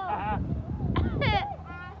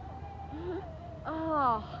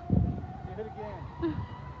 Oh. You hit again. You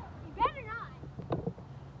better not.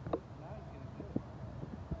 Now he's going to do it.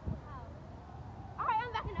 Oh. Alright,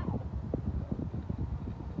 I'm backing up.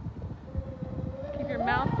 Keep your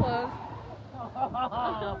mouth closed.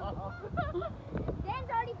 Dan's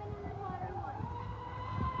already been in the water once.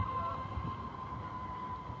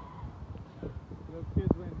 Those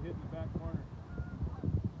kids went and hit in the back corner.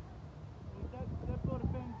 That boat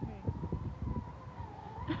offends me.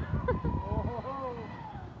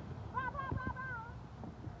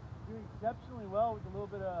 Doing exceptionally well with the little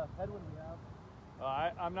bit of headwind we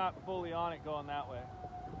have. I'm not fully on it going that way.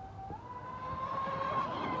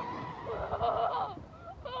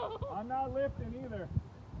 I'm not lifting either.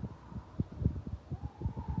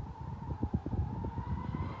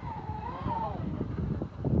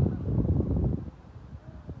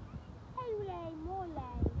 Hey, mole.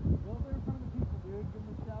 Go over in front of the people, dude. Give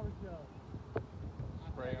them a shower show.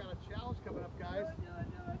 Spray I 'em. got a challenge coming up, guys.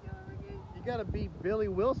 You got to beat Billy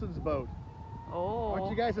Wilson's boat. Oh. Aren't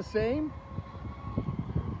you guys the same?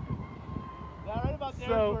 Yeah, right about there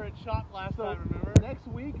So- where it shot last time, remember? Next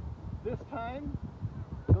week, this time,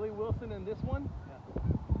 Billy Wilson and this one.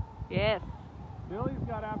 Yes. Billy's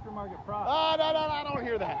got aftermarket props. Oh, no, I don't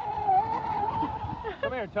hear that.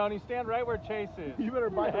 Come here, Tony. Stand right where Chase is. You better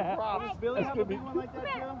buy the props. Hey, Billy That's have gonna a be big one like that,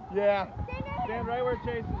 Come here. too? Yeah. Stand right Stand here. right where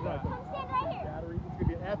Chase is at. Come stand right here. Battery. It's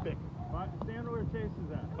gonna be epic. Stand where Chase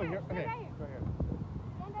is at. Oh, here. Okay. Right here. Go here.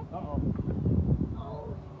 Stand right Uh there.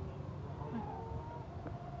 oh.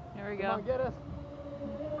 There we Come go. on, get us.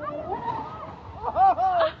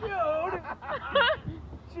 Oh, dude!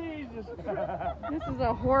 Jesus. This is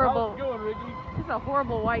a horrible. How's it going, Ricky? This is a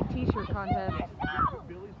horrible white T-shirt contest.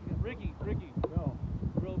 Ricky, no.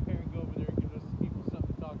 Real parent, go over there and give us people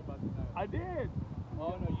something to talk about tonight. I did.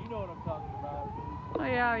 Oh no, you know what I'm talking about. Oh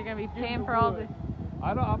yeah, you're gonna be paying for all the.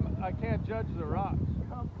 I can't judge the rocks.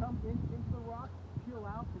 Come into the rock, peel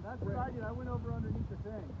out, and that's what I did. I went over underneath the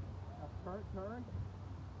thing. Now turn.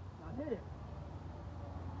 Now hit it.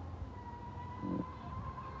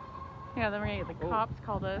 Yeah, then we're gonna get the cops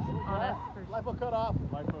called us on us for. Lipo cut off.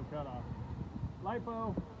 Lipo cut off.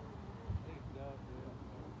 Lipo.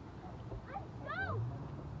 Let's go.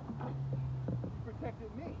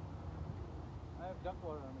 Protected me. I have duck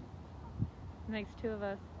water on me. Makes two of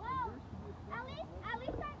us. Well, at least I'm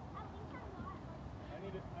not.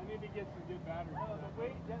 I need to get some good batteries. No, the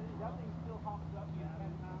weight, that thing still hops up to 10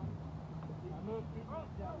 pounds. I moved it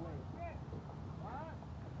that way.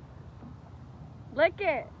 Lick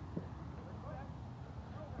it.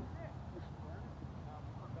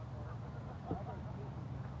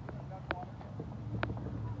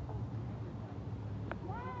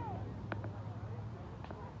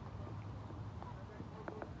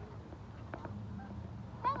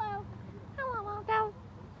 Hello. Hello, Waldo.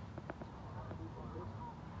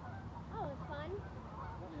 Oh, it's fun.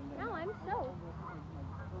 Now I'm soaked.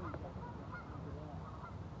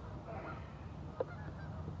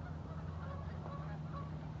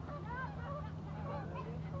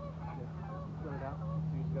 Put it out.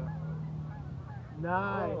 See what's going.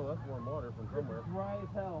 Nice. Oh, that's warm water from somewhere. Dry as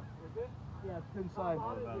hell. Is it? Yeah, it's inside.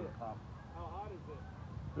 How hot is it?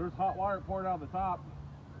 There's hot water pouring out the top.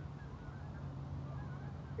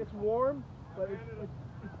 It's warm, but it's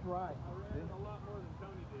dry. I ran it a lot more than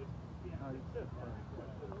Tony did. Is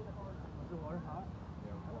the water hot?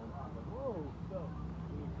 Yeah. Whoa, so.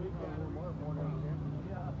 Warm water pouring out here.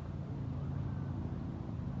 Yeah.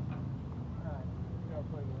 Alright, we gotta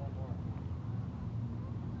play with one more.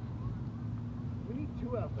 We need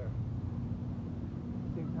two out there.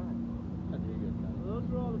 Same time. Well, those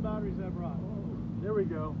are all the batteries I brought. There we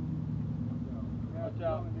go. Yeah, watch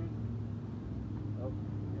out. Oh,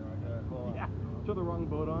 here I got it. Hold on. Yeah. Throw the wrong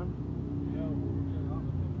boat on.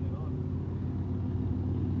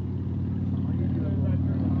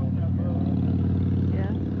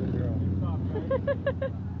 Yeah. Good girl.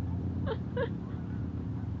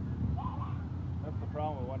 That's the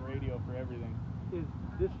problem with one radio for everything. Is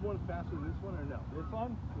this one faster than this one or no? This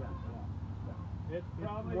one? Yeah. It's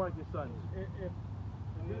probably more like your son's. if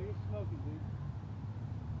You're smoking, dude.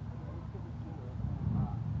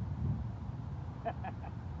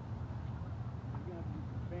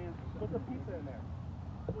 Put the pizza in there.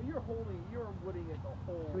 Well, you're wooding it the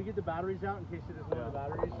whole. Can we get the batteries out in case it is one of the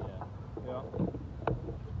batteries? Yeah.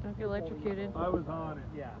 Don't get electrocuted. I was on it.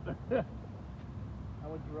 Yeah. I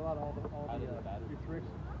would drill out all the your tricks,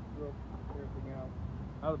 drill everything out.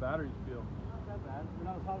 How the batteries feel? Not that bad. They're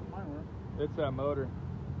not as hot as mine were. It's that motor.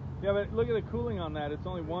 Yeah, but look at the cooling on that. It's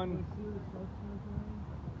only one.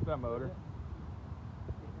 It's that motor.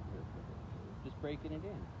 Just breaking it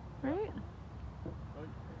in. Right?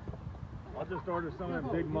 I'll just order some of the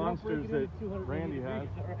big monsters that Randy has.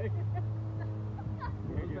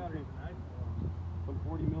 Some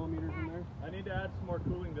 40 millimeters in there. I need to add some more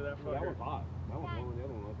cooling to that That fucker. one's hot. That one's lower than the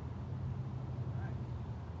other one was.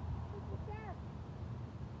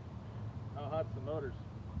 How hot's the motors?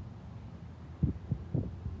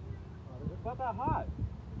 It's not that hot.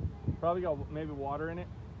 Probably got maybe water in it.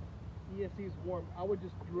 ESC is warm. I would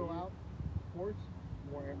just drill out ports,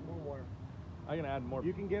 more water. I can add more.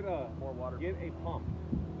 You can get a more water. Get a pump.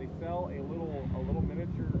 They sell a little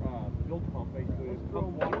miniature build pump basically. It's Throw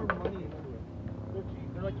pump more water. money into it. They're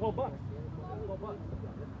cheap. They're like $12. $12.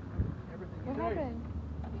 What happened?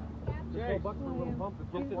 Just $12 for a little pump.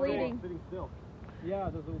 It's He's just bleeding. sitting still. Yeah,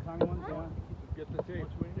 those little tiny ones. Yeah. Get the tape.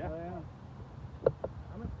 Yeah.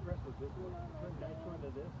 I'm impressed with this one. Turn Geico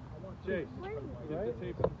into this. I want Chase, Right? get the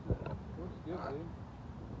tape. Looks good, dude.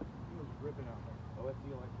 He was ripping out there.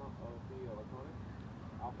 OSD electronic.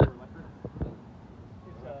 Alpha electric.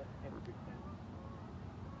 It's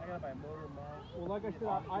I got my motor mount. Well, like I said,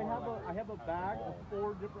 I have a bag of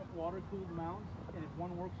 4 different water cooled mounts, and if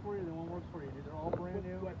one works for you, then one works for you. They're all brand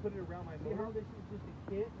new. Do I put it around my See motor? how this is just a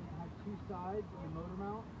kit and it has 2 sides and a motor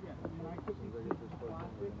mount? Yeah. And then I took these pieces of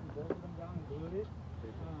plastic and bolted them down and glued it.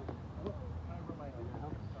 However, my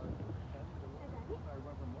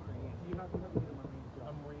rubber motor. You have to have it in my main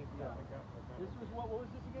job. I'm reading. Yeah. This was what was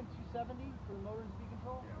this again? 270 for the motor and speed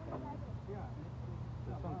control? Yeah.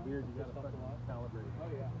 This one's weird. You gotta fucking calibrate. Oh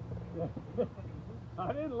yeah. I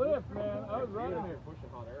didn't lift, man. I was running it. Pushing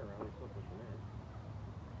hot air around. You're still pushing air.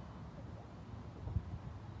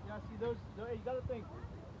 Yeah, see those, you gotta think,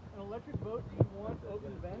 an electric boat, do you want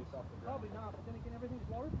open vents? Probably not, but then again, everything's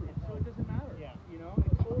waterproof, so it doesn't matter. Yeah. You know,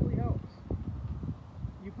 it totally helps.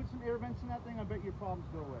 You put some air vents in that thing, I bet your problems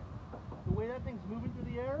go away. The way that thing's moving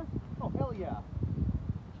through the air, oh hell yeah.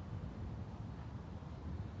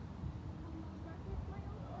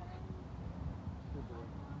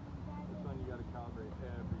 This one you gotta calibrate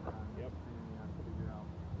every time. Yep. And you have to figure out.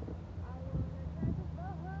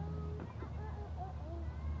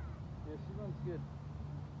 Yeah, she runs good. I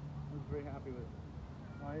was very happy with it.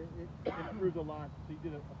 It improved a lot. So you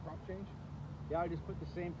did a prop change? Yeah, I just put the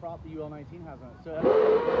same prop the UL19 has on it. So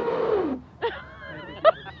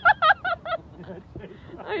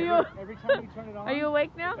every time you turn it on. Are you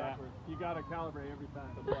awake now? Backwards. You gotta calibrate every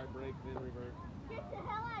time. That's why brake, then reverse. Get the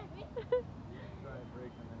hell out of me. Try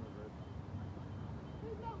brake and then reverse.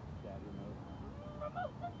 Daddy mode.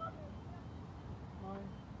 Mine.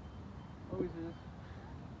 Always is.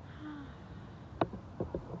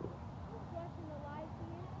 Flashing the lights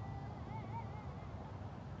here.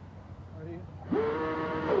 Are you?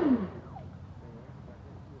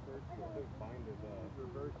 Reverse. So big bind is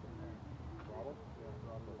reverse and then throttle. Yeah,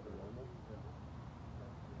 throttle is normal. Yeah.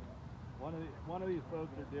 One of these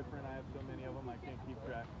boats are different. I have so many of them I can't keep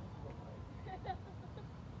track.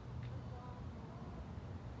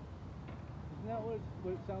 Isn't that what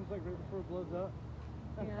it sounds like right before it blows up?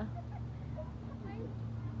 Yeah.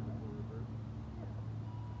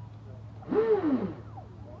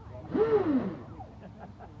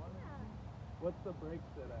 What's the brake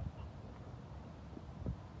set at?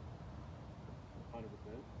 100%.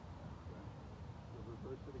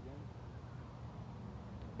 Reverse it again.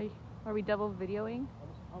 Are we double videoing?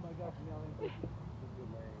 Oh my gosh, Melanie.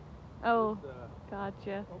 Oh, This,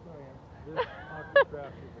 gotcha. Oh, there I am. This hockey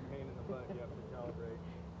strap is a pain in the butt. You have to calibrate.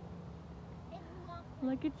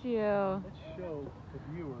 Look at you. Let's show the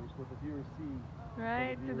viewers what the viewers see.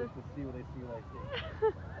 Right The to the. viewers will see what they see what I see.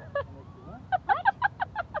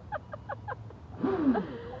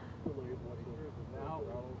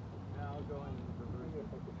 Now go in reverse.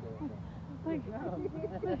 Like,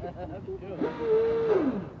 That's good.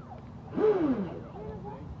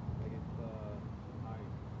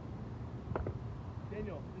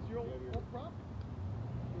 Daniel, is your old prop?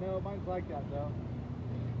 No, mine's like that though.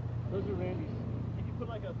 Those are Randy's. Can you put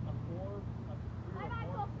like a 3 or 4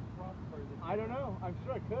 prop? Or is it I don't know. I'm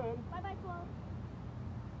sure I could. Bye-bye, Flo.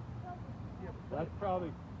 That's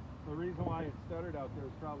probably the reason why it stuttered out there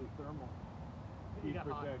is probably thermal. Heat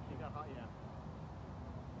protection.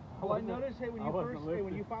 Oh, I noticed, hey, when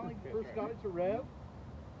you finally first got it to rev,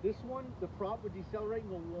 this one, the prop would decelerate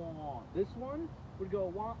and go wah. This one would go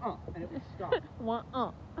wah, and it would stop.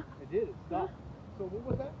 wah, It did, it stopped. So what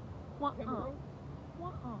was that? wah, Tempo?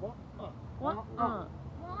 wah, Wah, wah.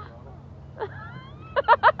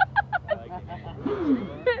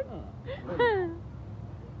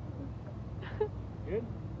 Good?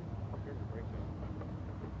 Turn your brake down.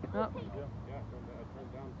 Oh. Yeah, turn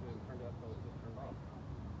down to turn that so it's just turned off.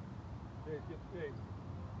 Hey, get space.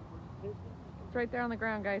 It's right there on the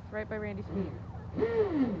ground, guys. Right by Randy's feet.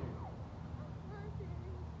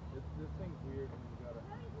 This thing's weird when you gotta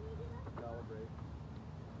calibrate.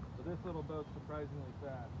 So this little boat's surprisingly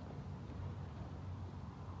fast.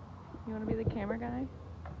 You want to be the camera guy?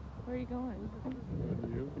 Where are you going?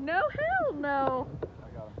 You? No, hell no. I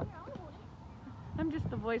got him. I'm just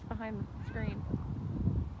the voice behind the screen.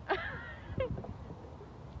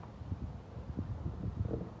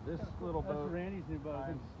 This little That's boat. Randy's new boat.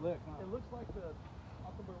 I'm- It's slick, huh? It looks like the...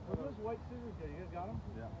 What are those white scissors there? You guys got them?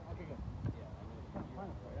 Yeah. Okay, good.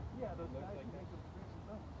 Yeah, those guys who make those crazy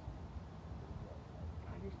boats.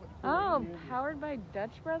 Oh, powered by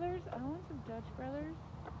Dutch Brothers? I want some Dutch Brothers.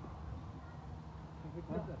 I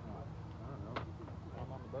don't know.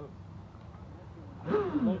 I'm on the boat.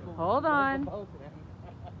 Hold on. All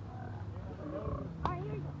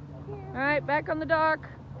right, back on the dock.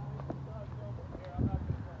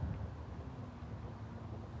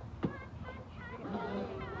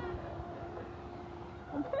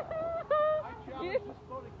 This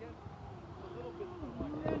boat against a little bit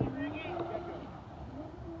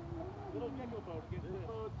little Geico boat against this.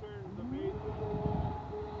 boat turns the maiden.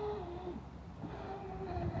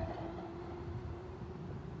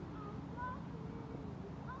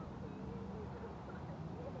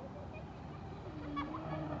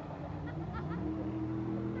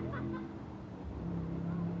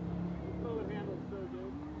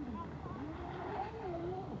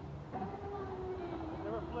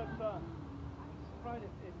 find it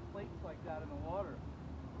flakes like that in the water.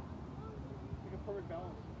 It's like a perfect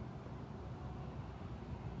balance.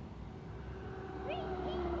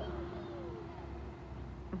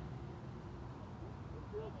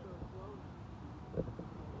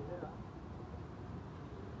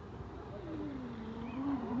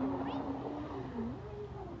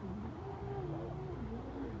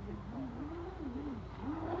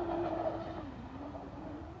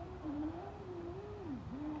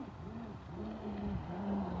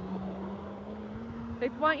 They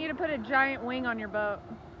want you to put a giant wing on your boat.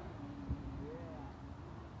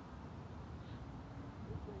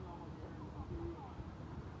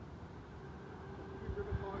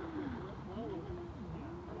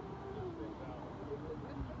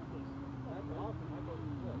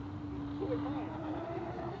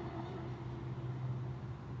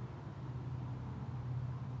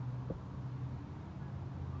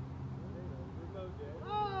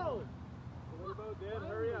 Oh! The little boat dead.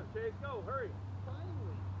 Hurry up, Chase. Go, hurry.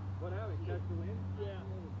 What happened? Catch the wind? Yeah.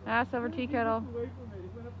 Ass over tea kettle. Chase,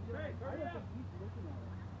 hurry up.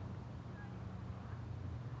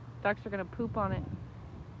 Ducks are gonna poop on it.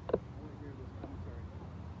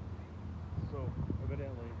 So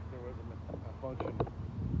evidently there was a function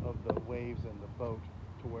of the waves and the boat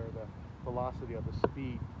to where the velocity of the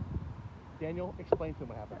speed. Daniel, explain to him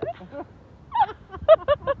what happened.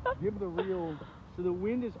 Give the real. So the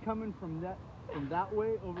wind is coming from that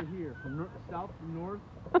way over here, from south to north,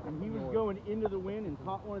 and he was going into the wind and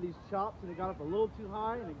caught one of these chops, and it got up a little too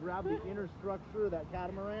high, and it grabbed the inner structure of that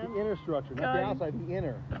catamaran. The inner structure, not the outside, the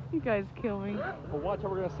inner. You guys kill me. But watch how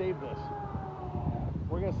we're gonna save this.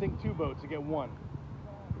 We're gonna sink 2 boats to get 1.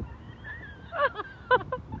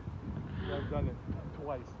 I've done it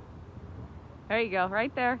twice. There you go,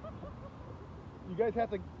 right there. You guys have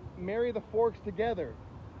to marry the forks together.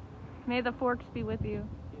 May the forks be with you.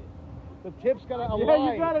 The tips gotta align.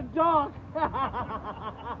 Yeah, you gotta dock.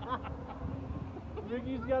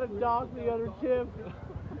 Ricky's gotta dock the other tip.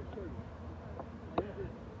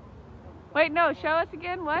 Wait, no, show us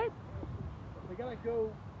again, what? They gotta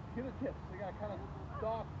go to the tips. They gotta kind of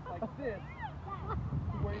dock like this.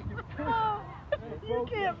 Where you can You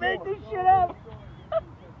can't make this shit up.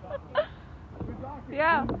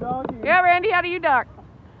 Yeah. Yeah, Randy, how do you dock?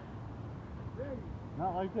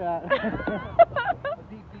 Not like that. a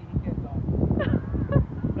deep V, he can't dock.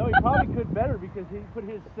 No, he probably could better because he put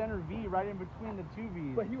his center V right in between the 2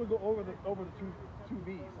 V's. But he would go over the two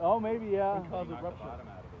V's. Oh, maybe, yeah. And cause a rupture.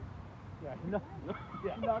 Yeah,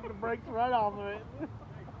 He knocked the brakes right off of it.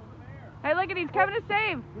 Hey, look at he's coming to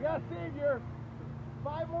save. We got a savior.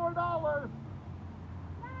 $5 more.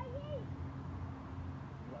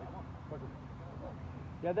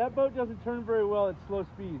 Yeah, that boat doesn't turn very well at slow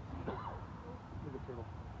speeds. Look at turtle.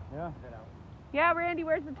 Yeah. Head out. Yeah, Randy,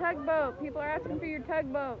 where's the tugboat? People are asking for your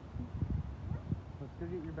tugboat. Let's go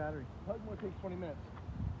get your battery. Tugboat takes 20 minutes.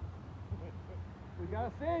 We got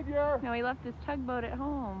a savior. No, he left his tugboat at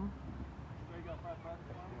home.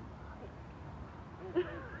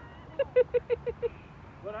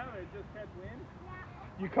 What happened? It just catch wind?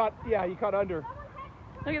 You caught under.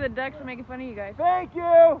 Look at the ducks are making fun of you guys. Thank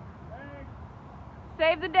you.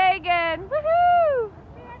 Save the day again. Woohoo!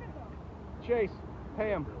 Chase, pay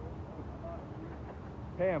him.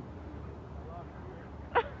 Pay him.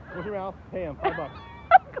 Close your mouth. Pay him. $5.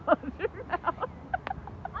 Close your mouth.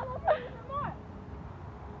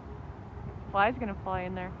 Fly's gonna fly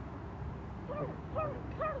in there.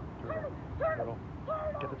 Turtle.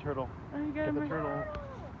 Get the turtle. Oh, you got Get the him. turtle.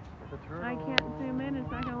 Get the turtle. I can't zoom in. It's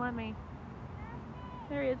not gonna let me.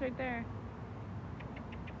 There he is, right there.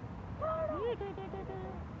 This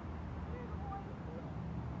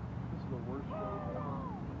is the worst show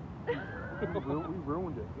ever. We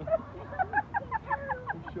ruined it.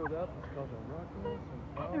 We showed up, it's causing a ruckus and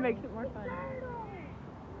fun. It makes it more fun.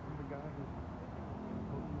 The guy who's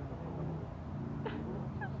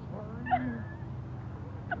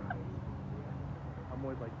I'm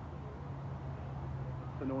always like,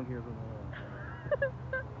 so no one hears him.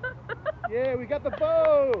 Yeah, we got the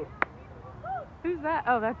boat! Who's that?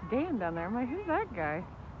 Oh, that's Dan down there. I'm like, who's that guy?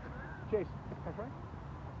 Chase, that's right.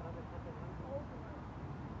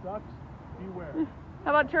 Ducks, beware. How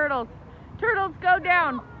about turtles? Turtles, go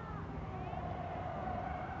down.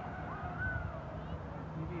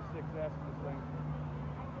 EV6S this thing.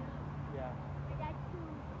 Yeah.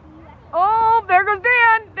 Oh, there goes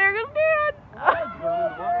Dan. There goes Dan.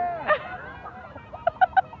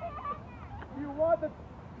 You want the...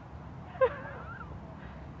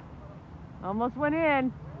 Almost went in.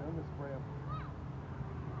 I'm gonna spray him.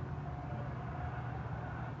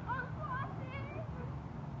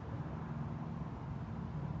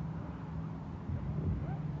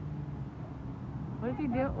 is he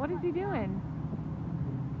doing? What is he doing?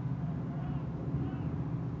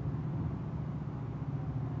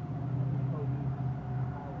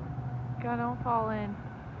 God, don't fall in.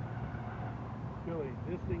 Billy,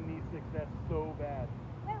 this thing needs success so bad.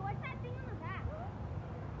 Wait, what's that thing on the back?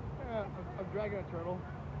 I'm dragging a turtle.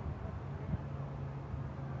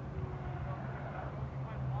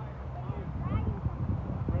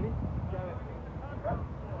 Ready? Got it.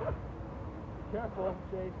 Be careful,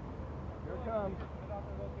 Chase. Here it comes.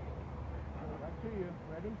 Back to you.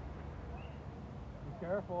 Ready? Be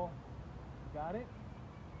careful. Got it?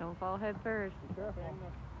 Don't fall head first. Be careful.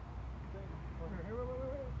 Here, wait.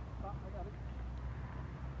 Stop, I got it.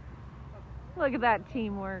 Look at that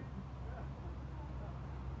teamwork.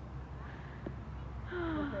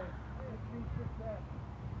 Okay. Let's see success.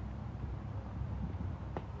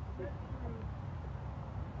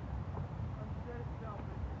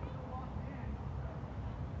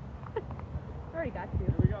 Already got you.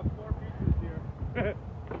 We got 4 pieces here. We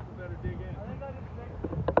better dig in. I think I just fixed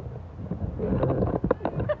it.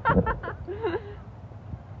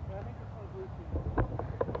 Yeah, I think this one's loose.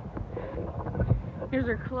 Here's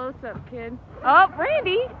your close-up, kid. Oh,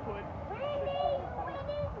 Randy! Randy,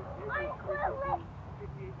 I'm clueless.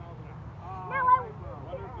 58 miles an hour. No, I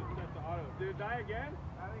Wonder if it's set to auto. Did it die again?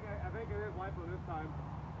 I think it is lipo this time.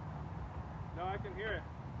 No, I can hear it.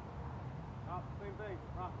 Oh, same thing.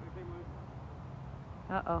 Anything loose.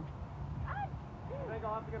 Uh-oh. I think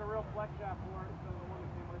I'll have to get a real flex shaft for it instead of the one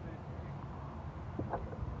that came with it.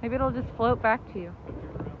 Maybe it'll just float back to you.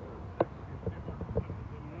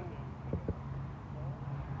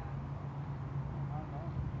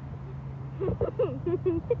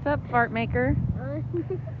 What's up, fart maker?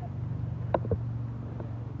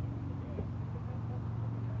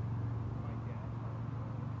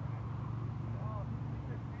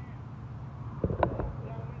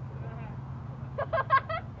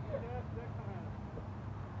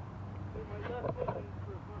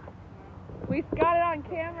 We got it on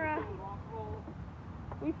camera.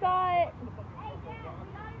 We saw it.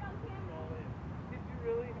 Did you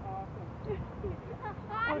really? Awesome.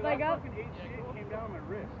 I was like, oh. Fucking ate shit and came down on my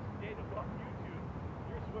wrist. Data fuck YouTube.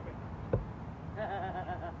 You're swimming.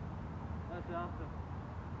 That's awesome.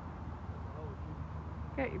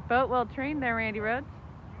 Got your boat well trained there, Randy Rhodes.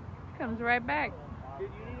 Comes right back.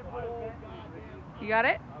 Did you need to put a vent? You got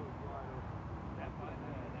it?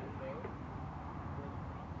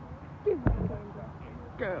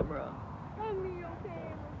 Camera.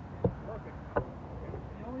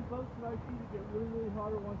 The only boats that I see that get really, really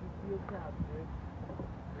hard are ones with steel caps, dude.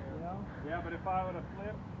 You know? Yeah, but if I would have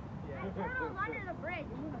flipped, Turtle's under the bridge.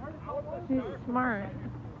 He's smart.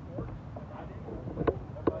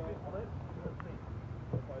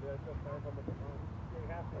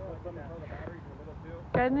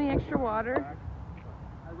 Got any extra water?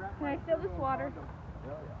 Can I steal this water?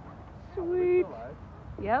 Sweet.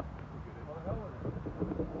 Yep.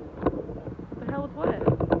 The hell with what?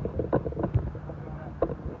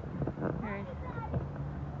 Alright.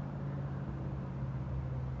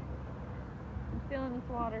 I'm stealing this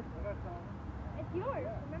water. It's yours.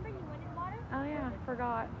 Remember you wanted water? Oh yeah,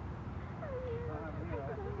 forgot.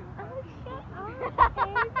 Oh, shut up. Oh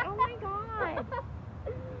my god. Oh my god.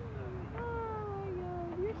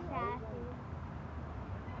 You're sassy.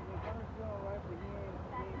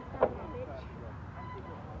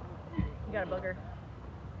 You got a booger.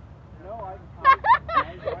 No, I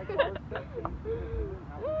and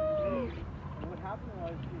what happened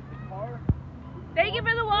was the car Thank you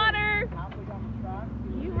for the water. halfway down the track.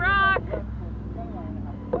 You rock.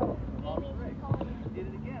 Did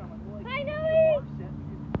it again. I'm like, well, Hi, Noe. offset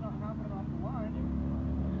because it's not happening off the line.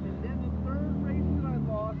 And then the third race that I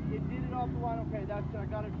lost, it did it off the line. Okay, that's I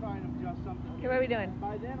gotta try and adjust something. Okay, what are we doing?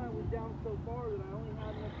 By then I was down so far that I only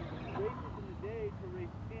had enough races in the day to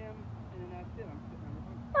race Tim, and then that's it. I'm sitting there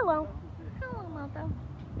with him. Hello. Hello, Malta.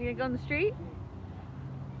 You gonna go in the street?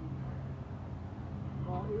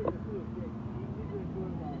 Well, it was good. He's gonna do it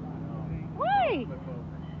while I'm Why?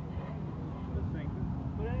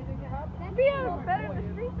 But anything can happen. Feels better in the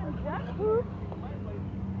street than duck food.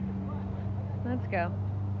 Let's go.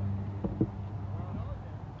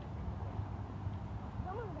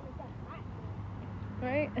 Someone's gonna say hi.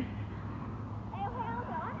 Right? Hey, hold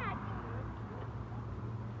on.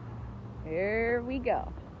 Here we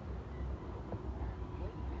go.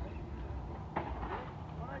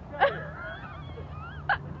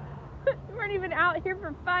 We weren't even out here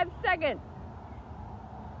for 5 seconds.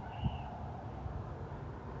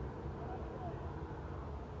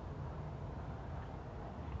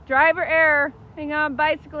 Driver error. Hang on,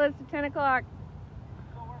 bicyclist at 10 o'clock.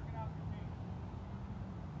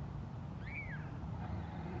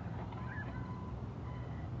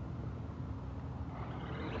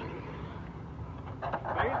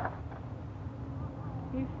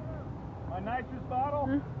 A nitrous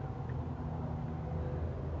bottle?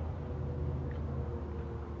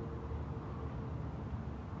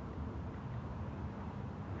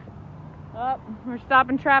 Oh, we're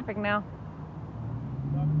stopping traffic now.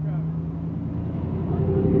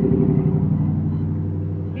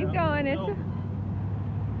 Keep going.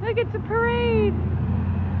 Look, it's a parade.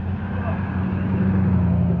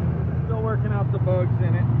 Still working out the bugs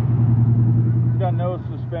in it. It's got no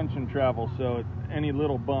suspension travel, so any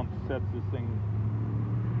little bump sets this thing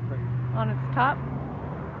On its top.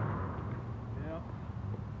 Yeah.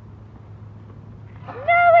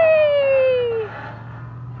 Nelly!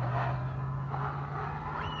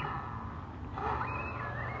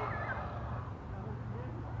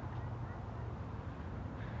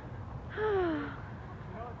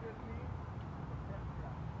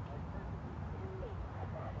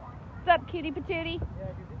 What's up, kitty patootie?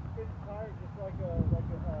 Yeah, because it's tired just like a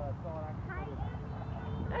thought accident.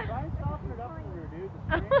 Try and soften it up for her, dude.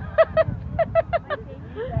 The string.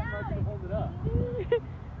 You need that much to hold it up.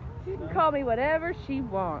 She can call me whatever she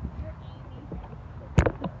wants.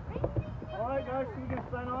 Alright guys, so you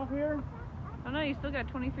gonna sign off here? I know you still got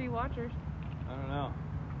 23 watchers. I don't know.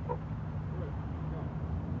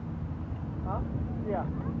 Huh? Yeah.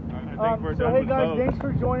 I think we're So done hey with guys, boats. thanks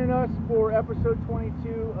for joining us for episode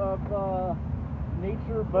 22 of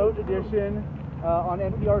Nature Boat Edition on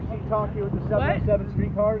Nprc Talk here with the 707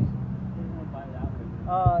 Streetcars.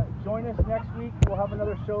 Join us next week. We'll have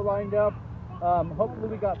another show lined up. Hopefully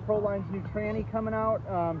we got Proline's new tranny coming out,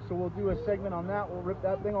 so we'll do a segment on that. We'll rip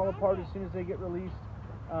that thing all apart as soon as they get released.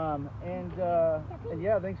 And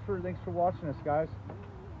yeah, thanks for watching us, guys.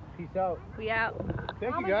 Peace out. We out.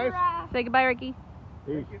 Thank you, guys. Say goodbye, Ricky.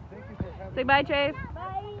 Peace. Thank you for having Say bye, Chase.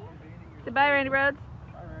 Bye. Say bye, Randy Rhodes.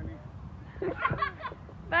 Bye, Randy.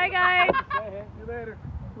 Bye, guys. See you later.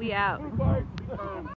 We out. Bye.